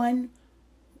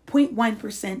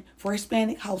 21.1% for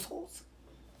Hispanic households,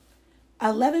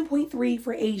 11.3%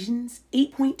 for Asians,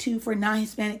 8.2% for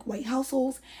non-Hispanic white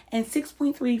households, and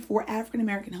 6.3% for African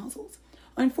American households.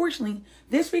 Unfortunately,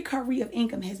 this recovery of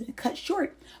income has been cut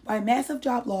short by massive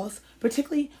job loss,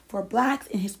 particularly for Blacks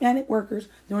and Hispanic workers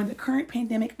during the current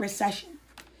pandemic recession.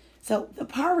 So the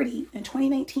poverty and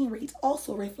 2019 rates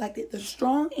also reflected the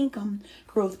strong income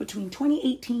growth between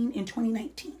 2018 and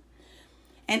 2019,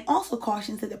 and also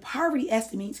cautions that the poverty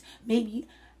estimates may be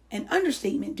an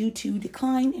understatement due to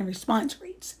decline in response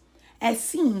rates. As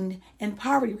seen, and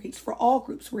poverty rates for all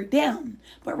groups were down,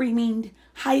 but remained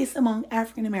highest among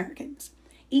African Americans,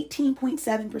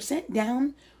 18.7%,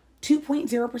 down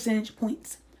 2.0 percentage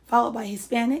points, followed by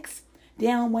Hispanics,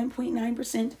 down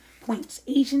 1.9% points,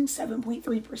 Asians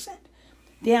 7.3%,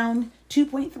 down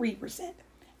 2.3%,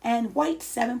 and whites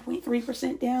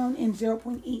 7.3% down and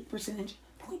 0.8 percentage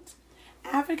points.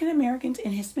 African Americans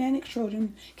and Hispanic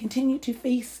children continue to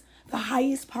face the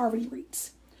highest poverty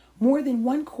rates. More than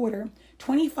one quarter,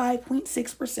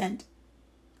 25.6%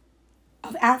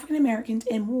 of African Americans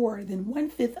and more than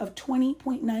 1/5 of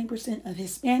 20.9% of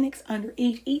Hispanics under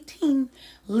age 18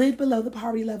 lived below the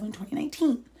poverty level in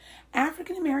 2019,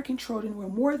 African American children were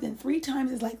more than 3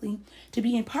 times as likely to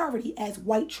be in poverty as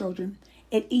white children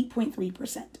at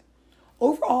 8.3%.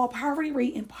 Overall poverty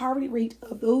rate and poverty rate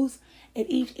of those at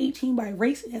age 18 by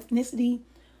race and ethnicity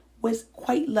was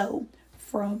quite low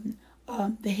from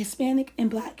the Hispanic and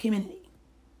Black community.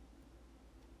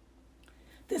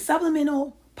 The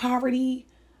supplemental poverty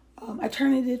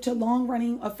alternative to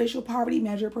long-running official poverty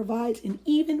measure provides an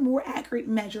even more accurate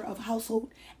measure of household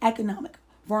economic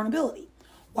vulnerability.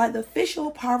 While the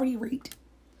official poverty rate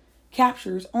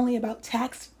captures only about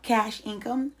tax cash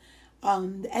income,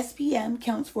 the SPM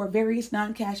counts for various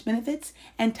non-cash benefits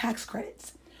and tax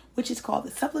credits, which is called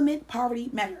the Supplement Poverty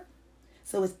Measure.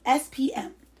 So it's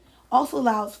SPM. Also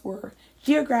allows for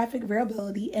geographic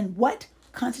variability in what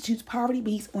constitutes poverty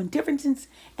based on differences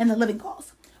in the living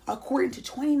costs. According to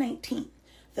 2019,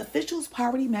 the official's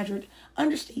poverty measured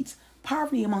understates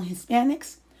poverty among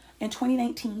Hispanics in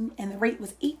 2019, and the rate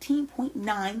was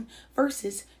 18.9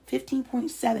 versus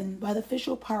 15.7 by the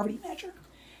official poverty measure.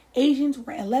 Asians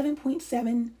were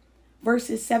 11.7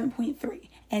 versus 7.3,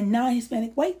 and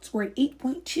non-Hispanic whites were at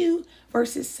 8.2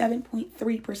 versus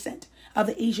 7.3% of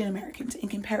the Asian Americans in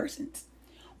comparisons.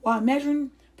 While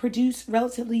measuring produced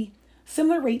relatively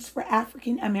similar rates for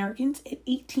African Americans at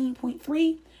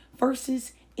 18.3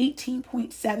 versus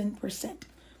 18.7%.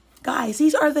 Guys,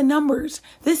 these are the numbers.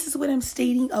 This is what I'm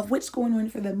stating of what's going on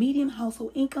for the median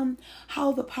household income,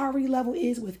 how the poverty level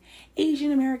is with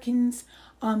Asian Americans,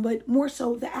 but more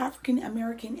so the African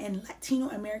American and Latino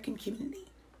American community.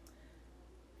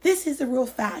 This is the real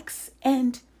facts,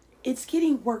 and it's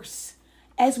getting worse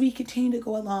as we continue to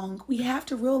go along. We have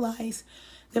to realize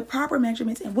the proper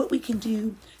measurements and what we can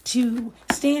do to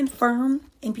stand firm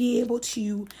and be able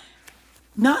to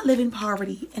not live in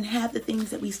poverty and have the things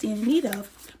that we stand in need of.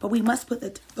 But we must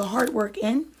put the hard work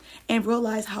in and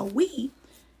realize how we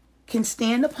can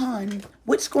stand upon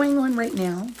what's going on right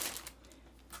now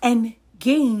and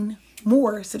gain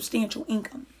more substantial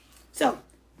income. So,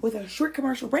 with a short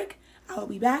commercial break, I will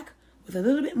be back with a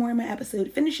little bit more in my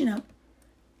episode finishing up,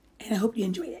 and I hope you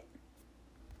enjoyed it.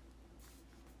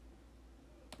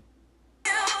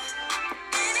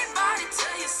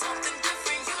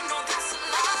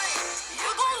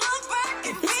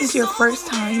 If this is your first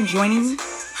time joining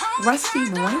Rusty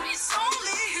Moy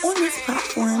on this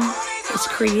platform, it's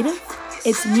creative,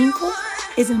 it's meaningful,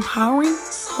 it's empowering,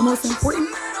 but most important,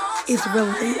 it's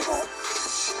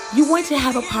relatable. You want to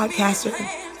have a podcaster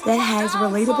that has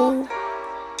relatable,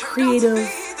 creative,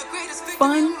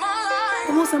 fun,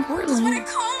 but most importantly,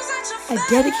 a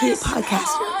dedicated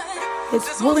podcaster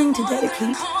that's willing to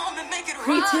dedicate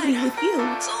creativity with you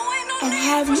and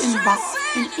have you involved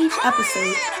in each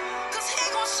episode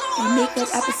and make that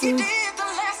episode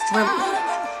relatable.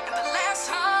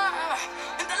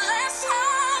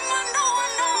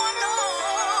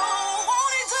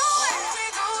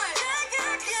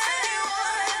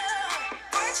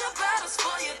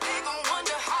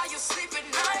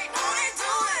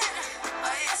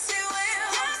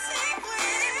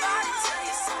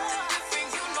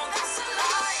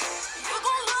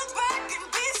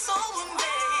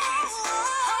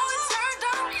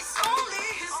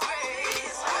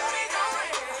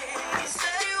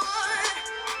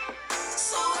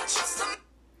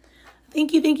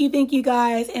 Thank you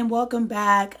guys, and welcome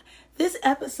back. This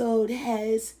episode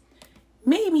has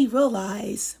made me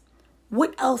realize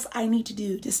what else I need to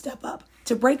do to step up,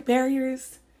 to break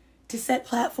barriers, to set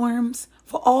platforms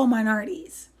for all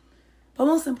minorities. But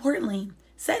most importantly,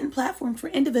 setting platforms for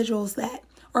individuals that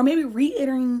are maybe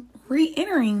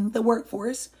re-entering the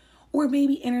workforce, or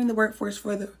maybe entering the workforce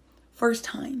for the first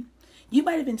time. You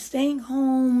might have been staying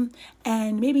home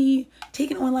and maybe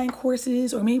taking online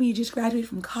courses, or maybe you just graduated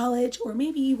from college, or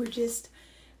maybe you were just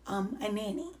a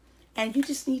nanny and you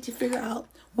just need to figure out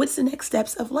what's the next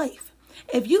steps of life.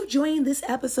 If you joined this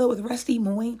episode with Rusty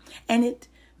Moy and it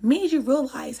made you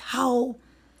realize how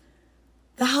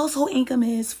the household income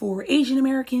is for Asian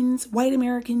Americans, white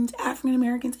Americans, African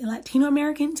Americans, and Latino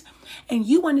Americans, and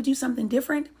you want to do something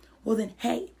different, well then,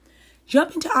 hey,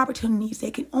 jump into opportunities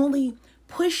that can only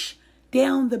push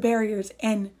down the barriers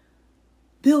and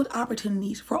build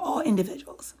opportunities for all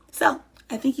individuals. So,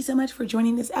 I thank you so much for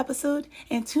joining this episode,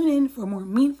 and tune in for more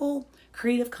meaningful,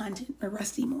 creative content with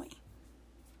Rusty Moy.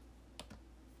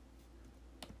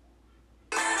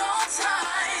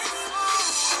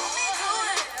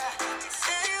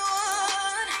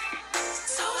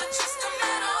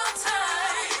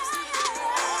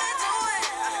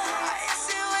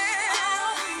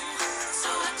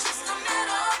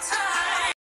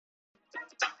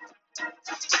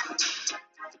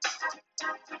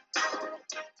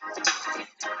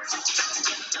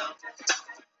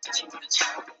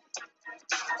 Thank you.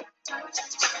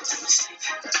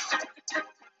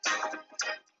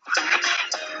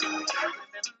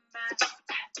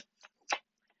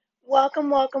 Welcome,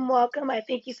 welcome, welcome. I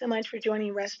thank you so much for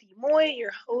joining Rusty Moy,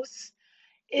 your host.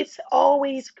 It's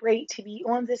always great to be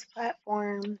on this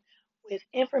platform with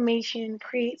information,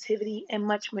 creativity, and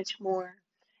much, much more.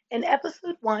 In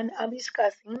episode one, I'll be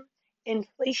discussing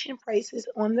inflation prices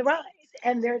on the rise.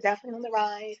 And they're definitely on the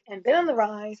rise and been on the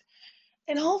rise.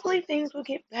 And hopefully things will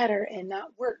get better and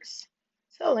not worse.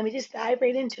 So let me just dive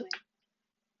right into it.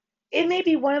 It may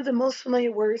be one of the most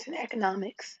familiar words in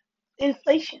economics,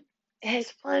 inflation. It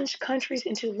has plunged countries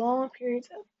into long periods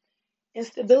of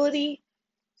instability.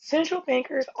 Central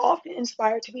bankers often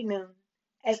inspire to be known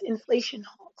as inflation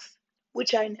hawks,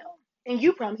 which I know, and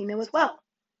you probably know as well.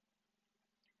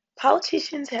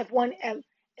 Politicians have won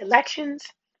elections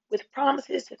with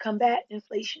promises to combat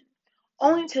inflation,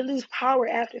 only to lose power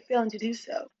after failing to do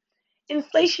so.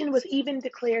 Inflation was even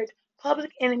declared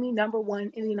public enemy number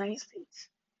one in the United States,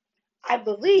 I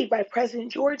believe by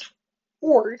President George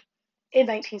Ford in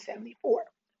 1974.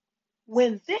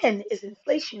 When then is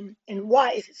inflation and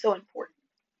why is it so important?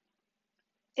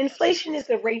 Inflation is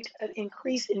the rate of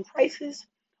increase in prices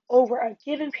over a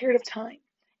given period of time.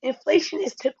 Inflation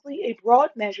is typically a broad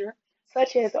measure,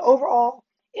 such as the overall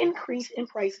increase in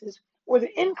prices or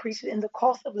the increase in the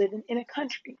cost of living in a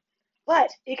country. But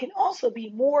it can also be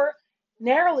more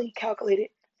narrowly calculated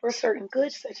for certain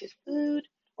goods, such as food,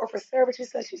 or for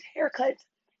services such as haircuts,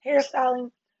 hairstyling.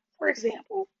 For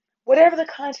example, whatever the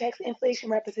context, inflation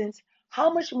represents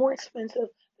how much more expensive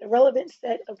the relevant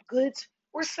set of goods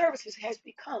or services has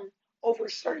become over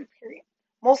a certain period,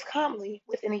 most commonly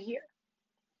within a year.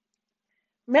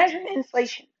 Measuring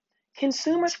inflation.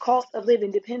 Consumers' cost of living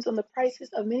depends on the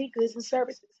prices of many goods and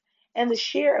services and the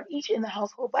share of each in the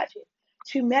household budget.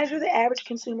 To measure the average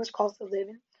consumer's cost of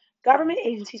living, government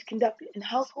agencies conducted a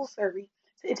household survey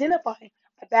to identify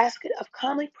a basket of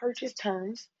commonly purchased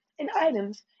terms and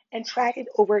items and track it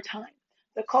over time.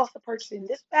 The cost of purchasing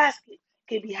this basket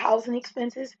could be housing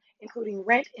expenses, including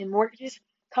rent and mortgages,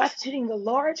 constituting the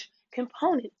large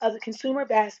component of the consumer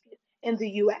basket in the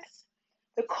U.S.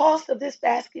 The cost of this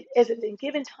basket is at a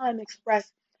given time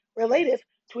expressed relative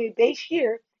to a base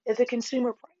year is a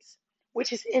consumer price,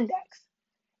 which is indexed,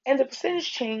 and the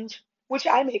percentage change, which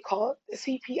I may call the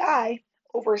CPI,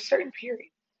 over a certain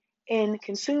period in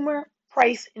consumer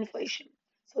price inflation.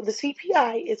 So the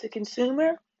CPI is a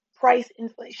consumer price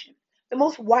inflation, the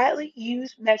most widely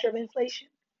used measure of inflation.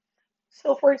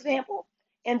 So, for example,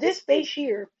 in this base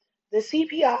year, the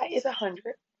CPI is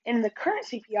 100 and the current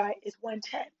CPI is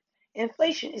 110.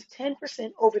 Inflation is 10%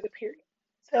 over the period.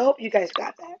 So, I hope you guys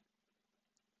got that.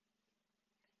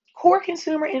 Core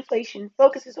consumer inflation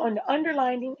focuses on the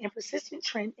underlying and persistent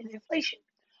trend in inflation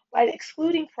by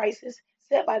excluding prices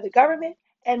set by the government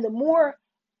and the more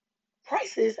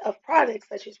prices of products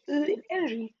such as food and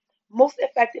energy most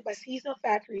affected by seasonal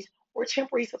factors or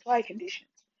temporary supply conditions.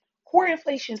 Core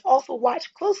inflation is also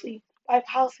watched closely by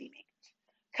policymakers.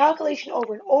 Calculation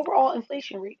over an overall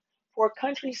inflation rate for a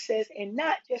country says, and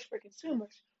not just for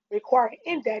consumers, require an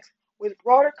index with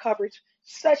broader coverage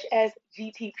such as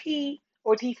GTP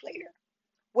or deflator.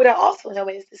 What I also know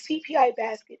is the CPI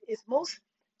basket is most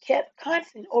kept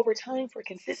constant over time for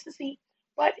consistency,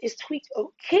 but is tweaked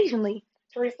occasionally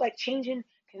to reflect changing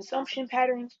consumption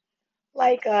patterns,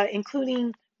 like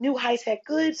including new high-tech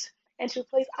goods and to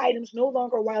replace items no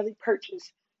longer widely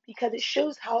purchased, because it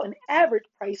shows how an average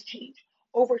price change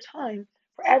over time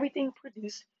for everything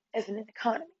produced as an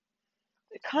economy.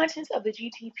 The contents of the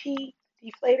GTP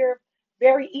deflator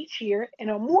vary each year and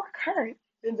are more current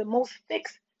than the most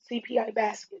fixed CPI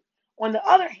basket. On the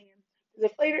other hand, the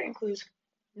deflator includes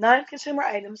non-consumer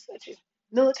items such as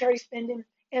military spending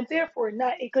and therefore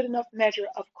not a good enough measure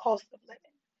of cost of living.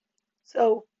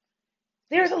 So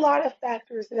there's a lot of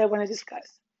factors that I want to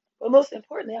discuss. But most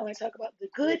importantly, I want to talk about the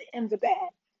good and the bad.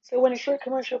 So when a short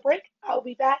commercial break, I'll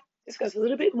be back to discuss a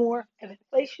little bit more of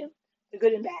inflation, the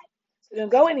good and bad. So don't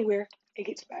go anywhere, it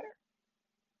gets better.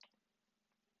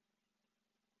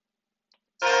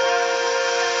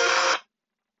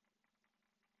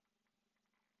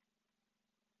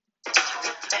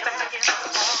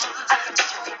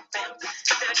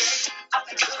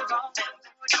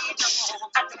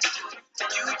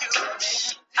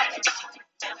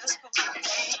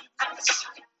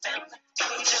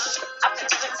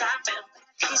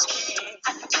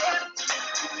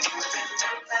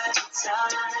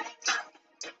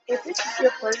 If this is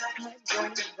your first time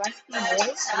joining Rusty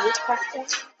Morris on this platform,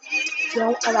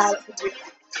 don't allow it to be.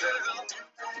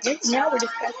 Right now we're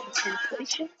discussing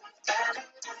inflation.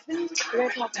 Soon we're going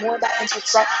to talk more about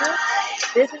infrastructure,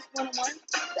 business 101,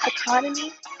 the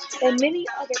economy, and many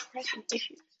other pressing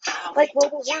issues like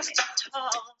global warming.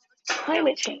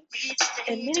 climate change,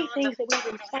 and many things that we've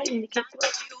been fighting to get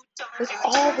through. With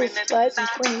all those floods and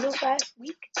tornadoes last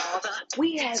week,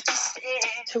 we have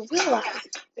to realize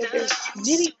that there's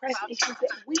many pressing issues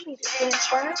that we need to stand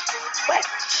firm, but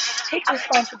take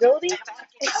responsibility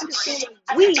and understand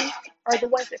that we are the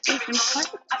ones that face these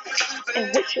consequences.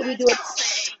 And what should we do about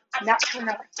it? Not turn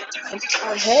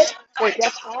our head or a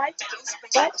deaf eye,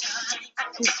 but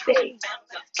to stay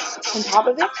on top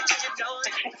of it,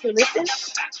 to listen,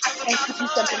 and to do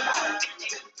something about it.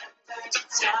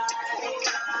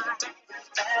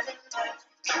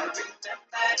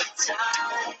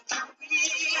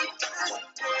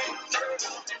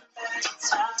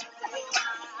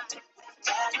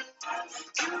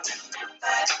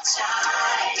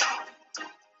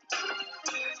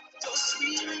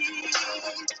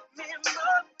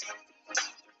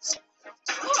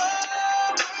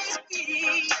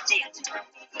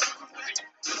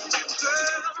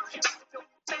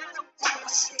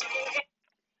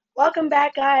 Welcome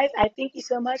back, guys. I thank you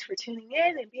so much for tuning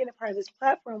in and being a part of this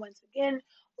platform once again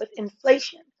with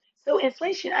inflation. So,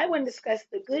 inflation, I want to discuss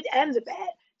the good and the bad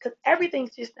because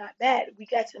everything's just not bad. We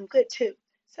got some good too.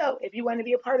 So, if you want to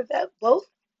be a part of that, both,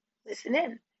 listen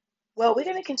in. Well, we're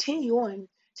going to continue on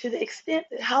to the extent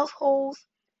that households'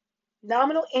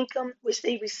 nominal income, which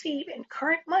they receive in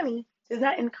current money, does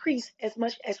not increase as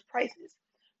much as prices.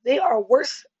 They are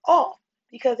worse off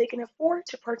because they can afford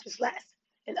to purchase less.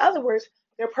 In other words,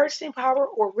 their purchasing power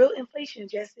or real inflation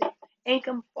adjusted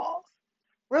income falls.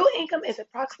 Real income is a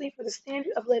proxy for the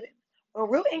standard of living. When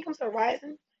real incomes are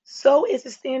rising, so is the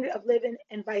standard of living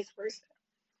and vice versa.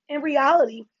 In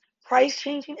reality, price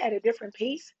changing at a different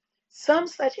pace, some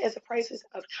such as the prices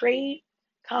of trade,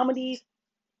 commodities,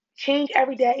 change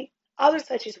every day. Others,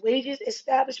 such as wages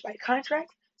established by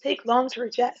contracts, take long to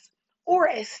adjust, or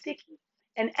as sticky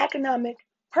and economic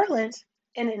parlance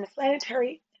in an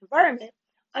inflationary environment,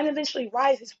 uneventually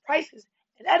rises prices,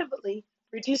 inevitably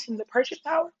reducing the purchase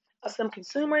power of some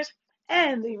consumers,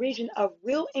 and the region of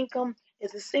real income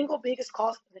is the single biggest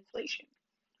cause of inflation.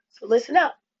 So listen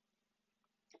up.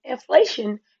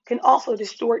 Inflation can also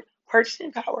distort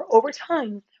purchasing power over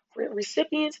time for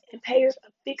recipients and payers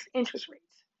of fixed interest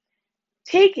rates.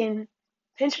 Taken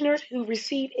pensioners who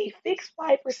receive a fixed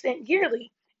 5%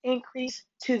 yearly increase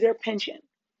to their pension.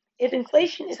 If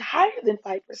inflation is higher than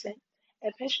 5%,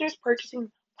 a pensioner's purchasing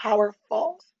power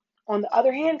falls. On the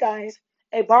other hand, guys,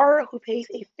 a borrower who pays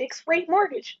a fixed rate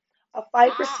mortgage of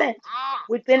 5%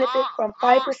 would benefit from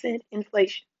 5%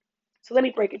 inflation. So let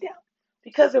me break it down.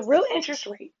 Because the real interest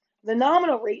rate, the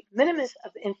nominal rate, minus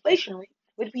of the inflation rate,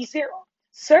 would be zero.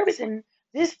 Servicing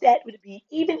this debt would be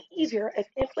even easier if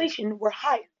inflation were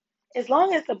higher. As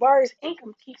long as the borrower's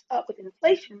income keeps up with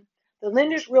inflation, the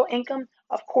lender's real income,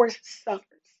 of course, suffers.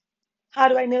 How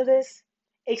do I know this?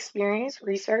 Experience,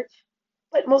 research,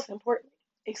 but most importantly,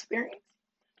 experience.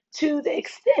 To the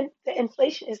extent that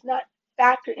inflation is not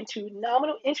factored into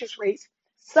nominal interest rates,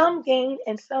 some gain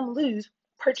and some lose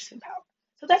purchasing power.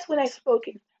 So that's when I've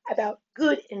spoken about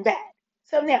good and bad.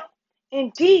 So now,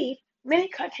 indeed, many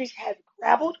countries have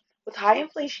grappled with high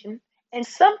inflation, and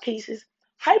some cases,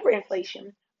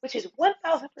 hyperinflation, which is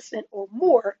 1,000% or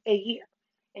more a year.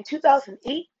 In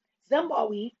 2008,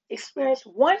 Zimbabwe experienced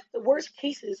one of the worst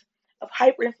cases of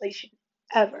hyperinflation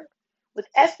ever, with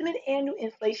estimated annual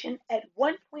inflation at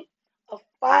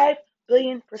 1.5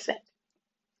 billion percent.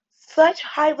 Such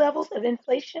high levels of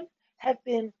inflation have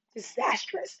been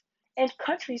disastrous, and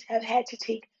countries have had to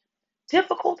take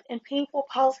difficult and painful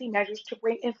policy measures to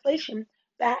bring inflation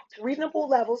back to reasonable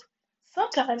levels,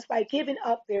 sometimes by giving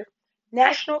up their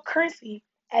national currency,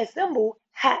 as Zimbabwe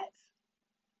has.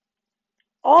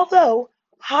 Although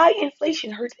high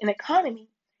inflation hurts an economy,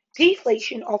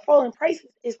 deflation or falling prices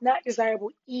is not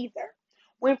desirable either.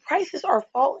 When prices are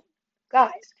falling,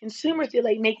 guys, consumers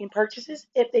delay making purchases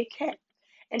if they can,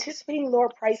 anticipating lower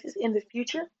prices in the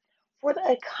future. For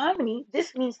the economy,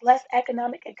 this means less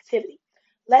economic activity,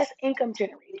 less income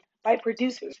generated by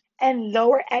producers, and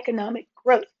lower economic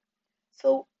growth.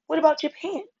 So, what about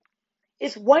Japan?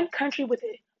 It's one country with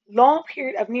a long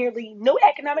period of nearly no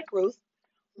economic growth,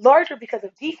 larger because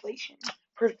of deflation,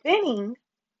 preventing,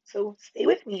 so stay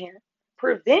with me here,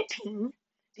 preventing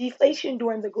deflation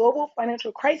during the global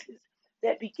financial crisis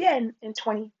that began in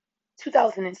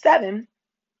 2007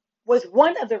 was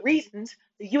one of the reasons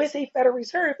the USA Federal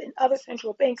Reserve and other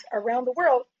central banks around the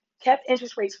world kept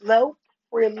interest rates low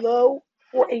for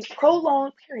a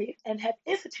prolonged period and have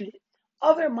instituted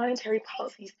other monetary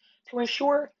policies to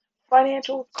ensure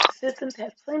financial systems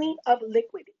have plenty of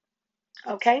liquidity.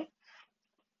 Okay?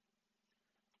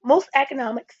 Most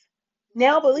economics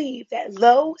now believe that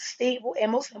low, stable,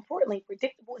 and most importantly,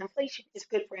 predictable inflation is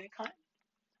good for an economy.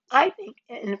 I think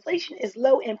inflation is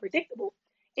low and predictable.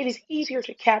 It is easier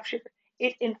to capture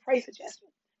it in price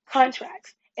adjustment,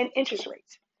 contracts, and interest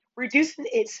rates, reducing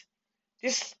its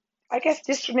this I guess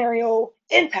this scenario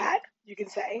impact, you can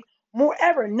say,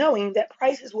 moreover knowing that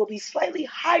prices will be slightly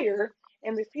higher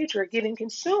in the future, giving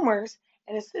consumers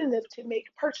an incentive to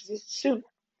make purchases sooner.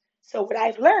 So what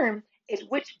I've learned is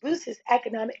which boosts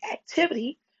economic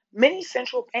activity, many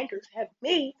central bankers have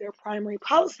made their primary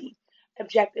policy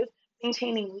objective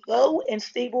maintaining low and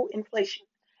stable inflation,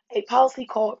 a policy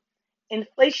called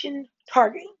inflation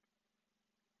targeting.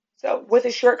 So, with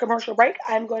a short commercial break,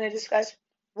 I'm going to discuss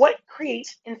what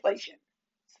creates inflation.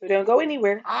 So, don't go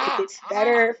anywhere. It gets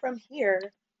better from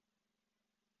here.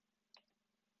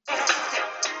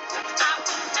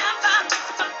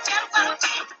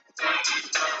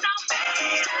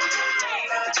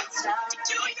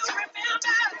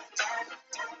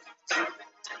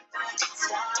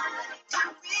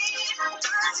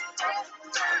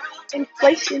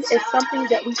 Inflation is something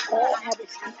that we all have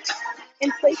experienced.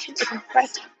 Inflation is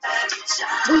impressive.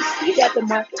 We see that the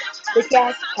market, the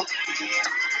gas pump,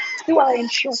 through our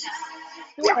insurance,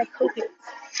 through our co-pays,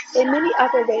 in many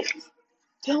other ways.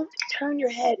 Don't turn your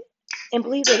head and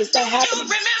believe that it's not happening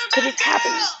because it's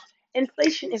happening.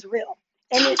 Inflation is real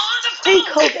and it's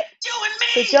pre-COVID.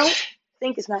 So don't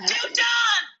think it's not happening.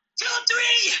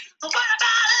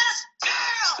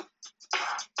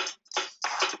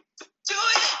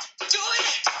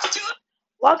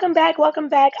 Welcome back. Welcome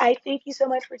back. I thank you so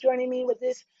much for joining me with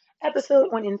this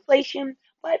episode on inflation.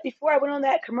 But before I went on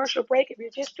that commercial break, if you're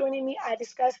just joining me, I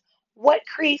discussed what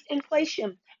creates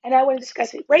inflation. And I want to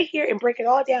discuss it right here and break it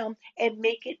all down and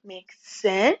make it make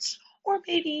sense, or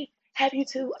maybe have you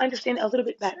to understand a little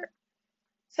bit better.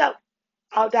 So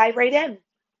I'll dive right in.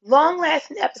 Long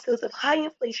lasting episodes of high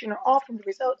inflation are often the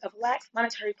result of lax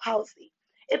monetary policy.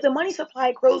 If the money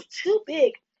supply grows too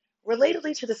big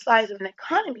relatively to the size of an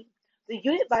economy, the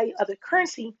unit value of the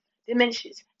currency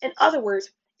diminishes. In other words,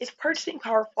 its purchasing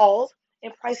power falls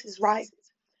and prices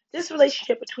rises. This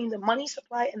relationship between the money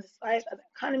supply and the size of the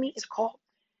economy is called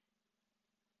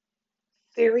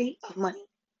theory of money.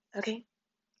 Okay?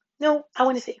 No, I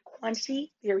want to say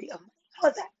quantity theory of money. How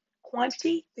is that?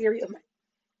 Quantity theory of money.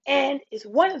 And is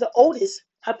one of the oldest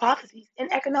hypotheses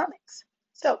in economics.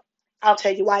 So I'll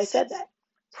tell you why I said that.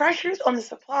 Pressures on the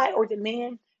supply or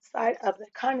demand side of the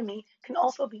economy can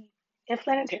also be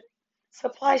inflationary.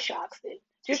 Supply shocks that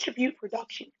distribute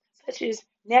production, such as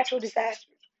natural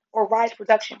disasters, or rise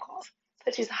production costs,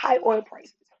 such as high oil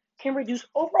prices, can reduce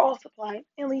overall supply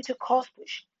and lead to cost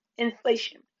push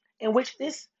inflation, in which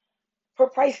this for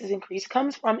prices increase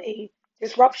comes from a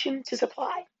disruption to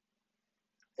supply.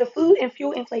 The food and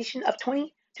fuel inflation of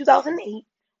 2008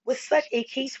 was such a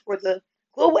case for the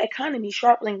global economy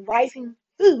sharply rising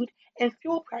food and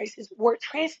fuel prices were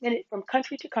transmitted from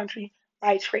country to country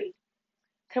by trade.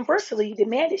 Conversely,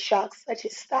 demand shocks such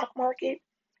as stock market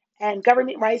and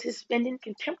government rises spending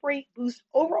can temporarily boost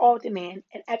overall demand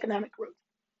and economic growth.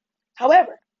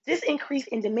 However, this increase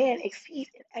in demand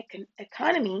exceeds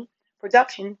economy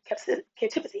production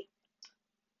capacity.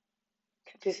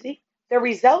 The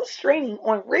result straining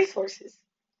on resources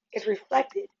is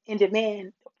reflected in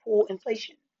demand to pull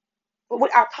inflation. But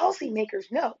what our policymakers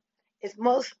know is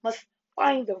most must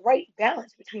find the right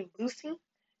balance between boosting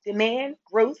demand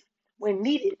growth when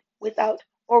needed without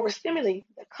overstimulating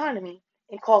the economy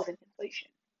and causing inflation.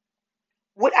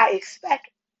 What I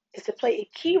expect is to play a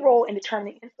key role in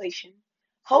determining inflation,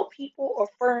 help people or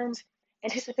firms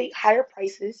anticipate higher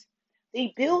prices.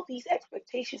 They build these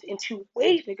expectations into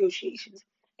wage negotiations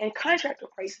and contractor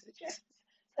prices adjustments,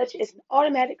 such as an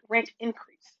automatic rent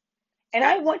increase. And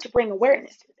I want to bring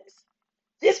awareness to this.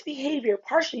 This behavior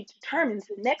partially determines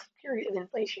the next period of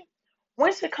inflation.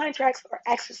 Once the contracts are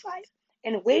exercised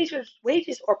and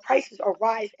wages or prices are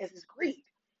rise as is agreed,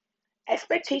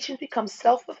 expectations become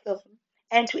self-fulfilling,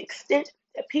 and to the extent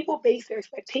that people base their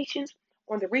expectations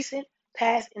on the recent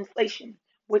past inflation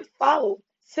would follow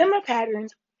similar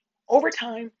patterns over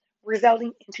time,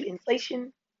 resulting into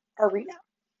inflation arena.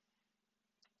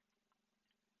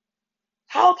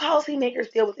 How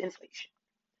policymakers deal with inflation?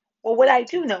 Well, what I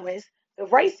do know is the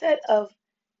right set of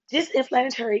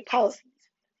disinflationary policies,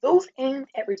 those aimed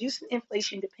at reducing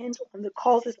inflation, depends on the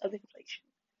causes of inflation.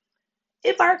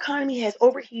 If our economy has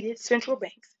overheated, central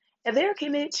banks, if they are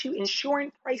committed to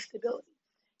ensuring price stability,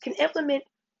 can implement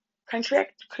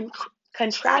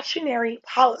contractionary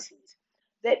policies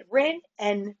that rent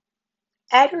and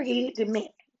aggregated demand,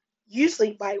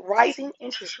 usually by rising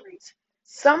interest rates.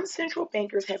 Some central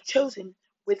bankers have chosen,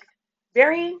 with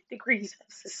varying degrees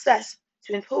of success,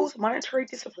 to impose monetary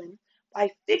discipline by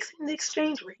fixing the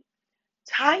exchange rate,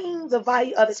 tying the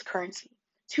value of its currency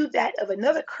to that of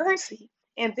another currency,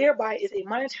 and thereby is a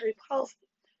monetary policy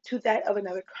to that of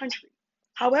another country.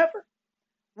 However,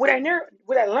 what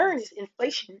I learned is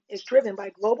inflation is driven by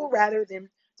global rather than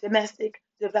domestic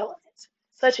developments,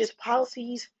 such as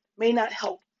policies may not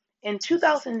help. In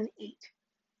 2008,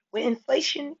 when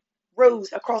inflation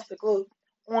rose across the globe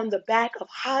on the back of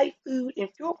high food and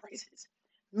fuel prices,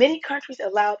 many countries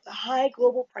allowed the high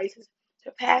global prices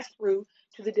to pass through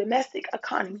to the domestic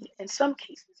economy. In some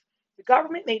cases, the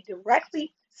government may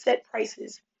directly set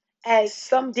prices, as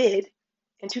some did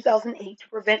in 2008, to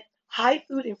prevent high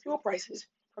food and fuel prices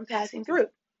from passing through,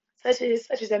 such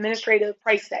as administrative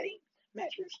price setting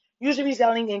measures, usually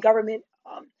resulting in government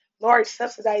large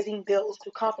subsidizing bills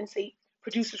to compensate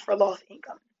producers for lost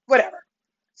income. Whatever.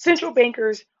 Central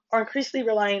bankers are increasingly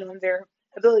relying on their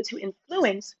ability to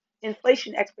influence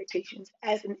inflation expectations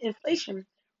as an inflation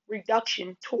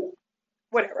reduction tool.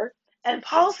 Whatever. And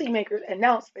policymakers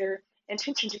announced their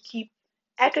intention to keep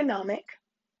economic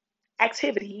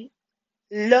activity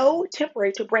low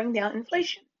temporary to bring down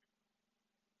inflation,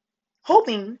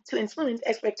 hoping to influence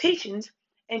expectations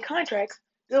and contracts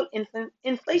built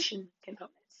inflation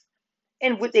components.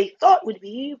 And what they thought would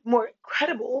be more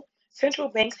credible, central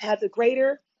banks have the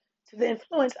greater to the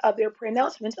influence of their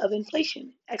pronouncements of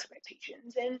inflation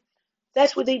expectations. And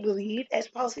that's what they believe as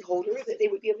policyholders that they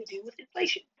would be able to do with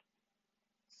inflation.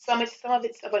 Some of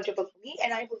it's a bunch of baloney,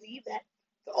 and I believe that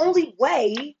the only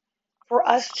way for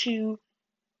us to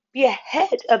be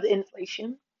ahead of the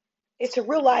inflation is to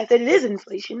realize that it is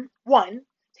inflation. One,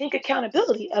 take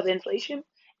accountability of inflation,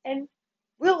 and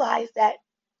realize that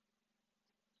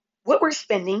what we're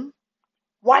spending,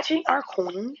 watching our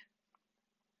coin,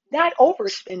 not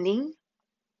overspending,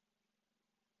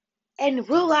 and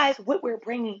realize what we're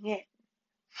bringing in,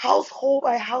 household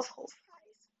by household size.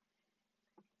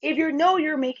 If you know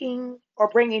you're making or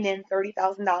bringing in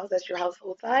 $30,000, that's your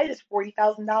household size, it's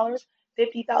 $40,000,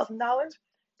 $50,000.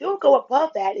 Don't go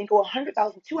above that and go $100,000,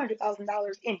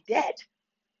 $200,000 in debt,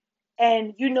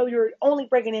 and you know you're only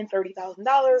bringing in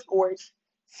 $30,000 or it's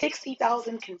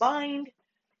 60,000 combined.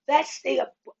 That's stay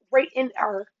up right in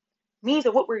our means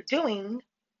of what we're doing,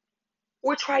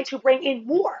 or try to bring in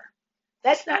more.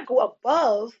 Let's not go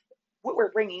above what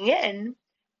we're bringing in.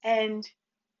 And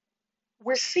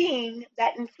we're seeing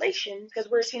that inflation because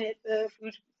we're seeing it at the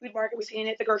food market, we're seeing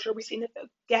it at the grocery, we're seeing it at the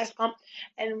gas pump,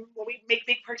 and when we make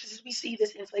big purchases, we see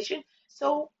this inflation.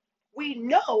 So we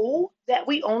know that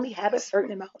we only have a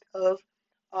certain amount of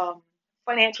um,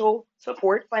 financial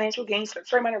support, financial gains, a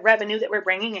certain amount of revenue that we're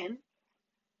bringing in,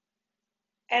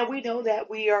 and we know that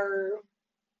we are,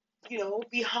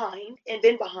 behind and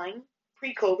been behind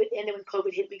pre-COVID, and then when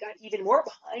COVID hit, we got even more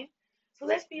behind. So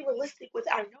let's be realistic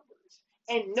with our numbers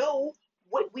and know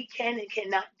what we can and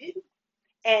cannot do,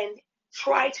 and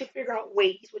try to figure out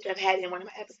ways, which I've had in one of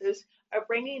my episodes, of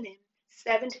bringing in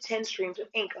 7 to 10 streams of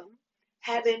income,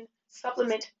 having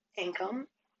supplement income,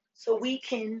 so we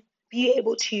can be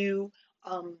able to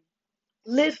um,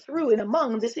 live through and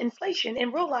among this inflation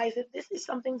and realize that this is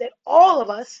something that all of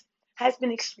us has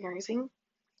been experiencing,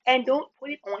 and don't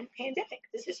put it on pandemic.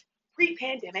 This is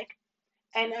pre-pandemic,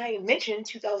 and I mentioned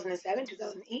 2007,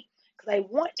 2008 because I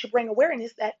want to bring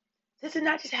awareness that this did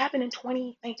not just happen in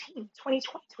 2019, 2020,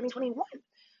 2021.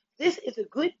 This is a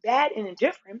good, bad, and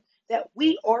indifferent that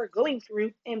we are going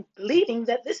through and believing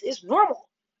that this is normal.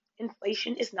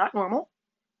 Inflation is not normal,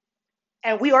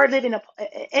 and we are living in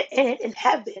it and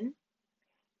have been.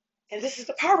 And this is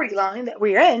the poverty line that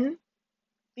we're in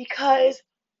because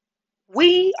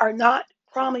we are not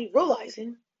probably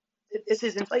realizing that this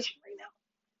is inflation right now.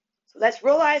 So let's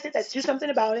realize it, let's do something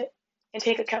about it, and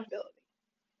take accountability.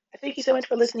 I thank you so much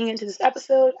for listening into this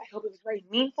episode. I hope it was very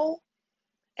meaningful,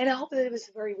 and I hope that it was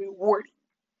very rewarding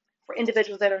for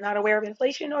individuals that are not aware of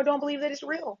inflation or don't believe that it's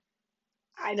real.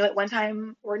 I know at one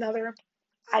time or another,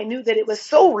 I knew that it was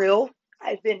so real.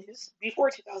 I've been this before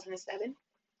 2007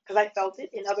 because I felt it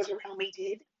and others around me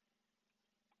did.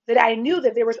 That I knew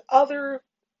that there was other,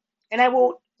 and I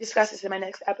will discuss this in my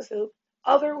next episode,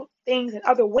 other things and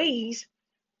other ways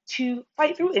to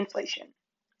fight through inflation.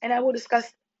 And I will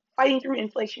discuss fighting through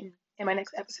inflation in my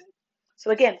next episode.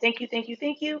 So again, thank you, thank you,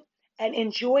 thank you, and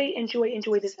enjoy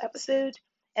this episode.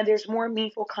 And there's more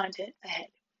meaningful content ahead.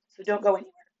 So don't go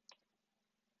anywhere.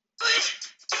 Do it,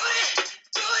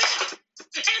 do it.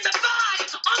 And the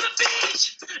vibe on the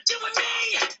beach, doing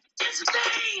me, it's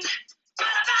vain.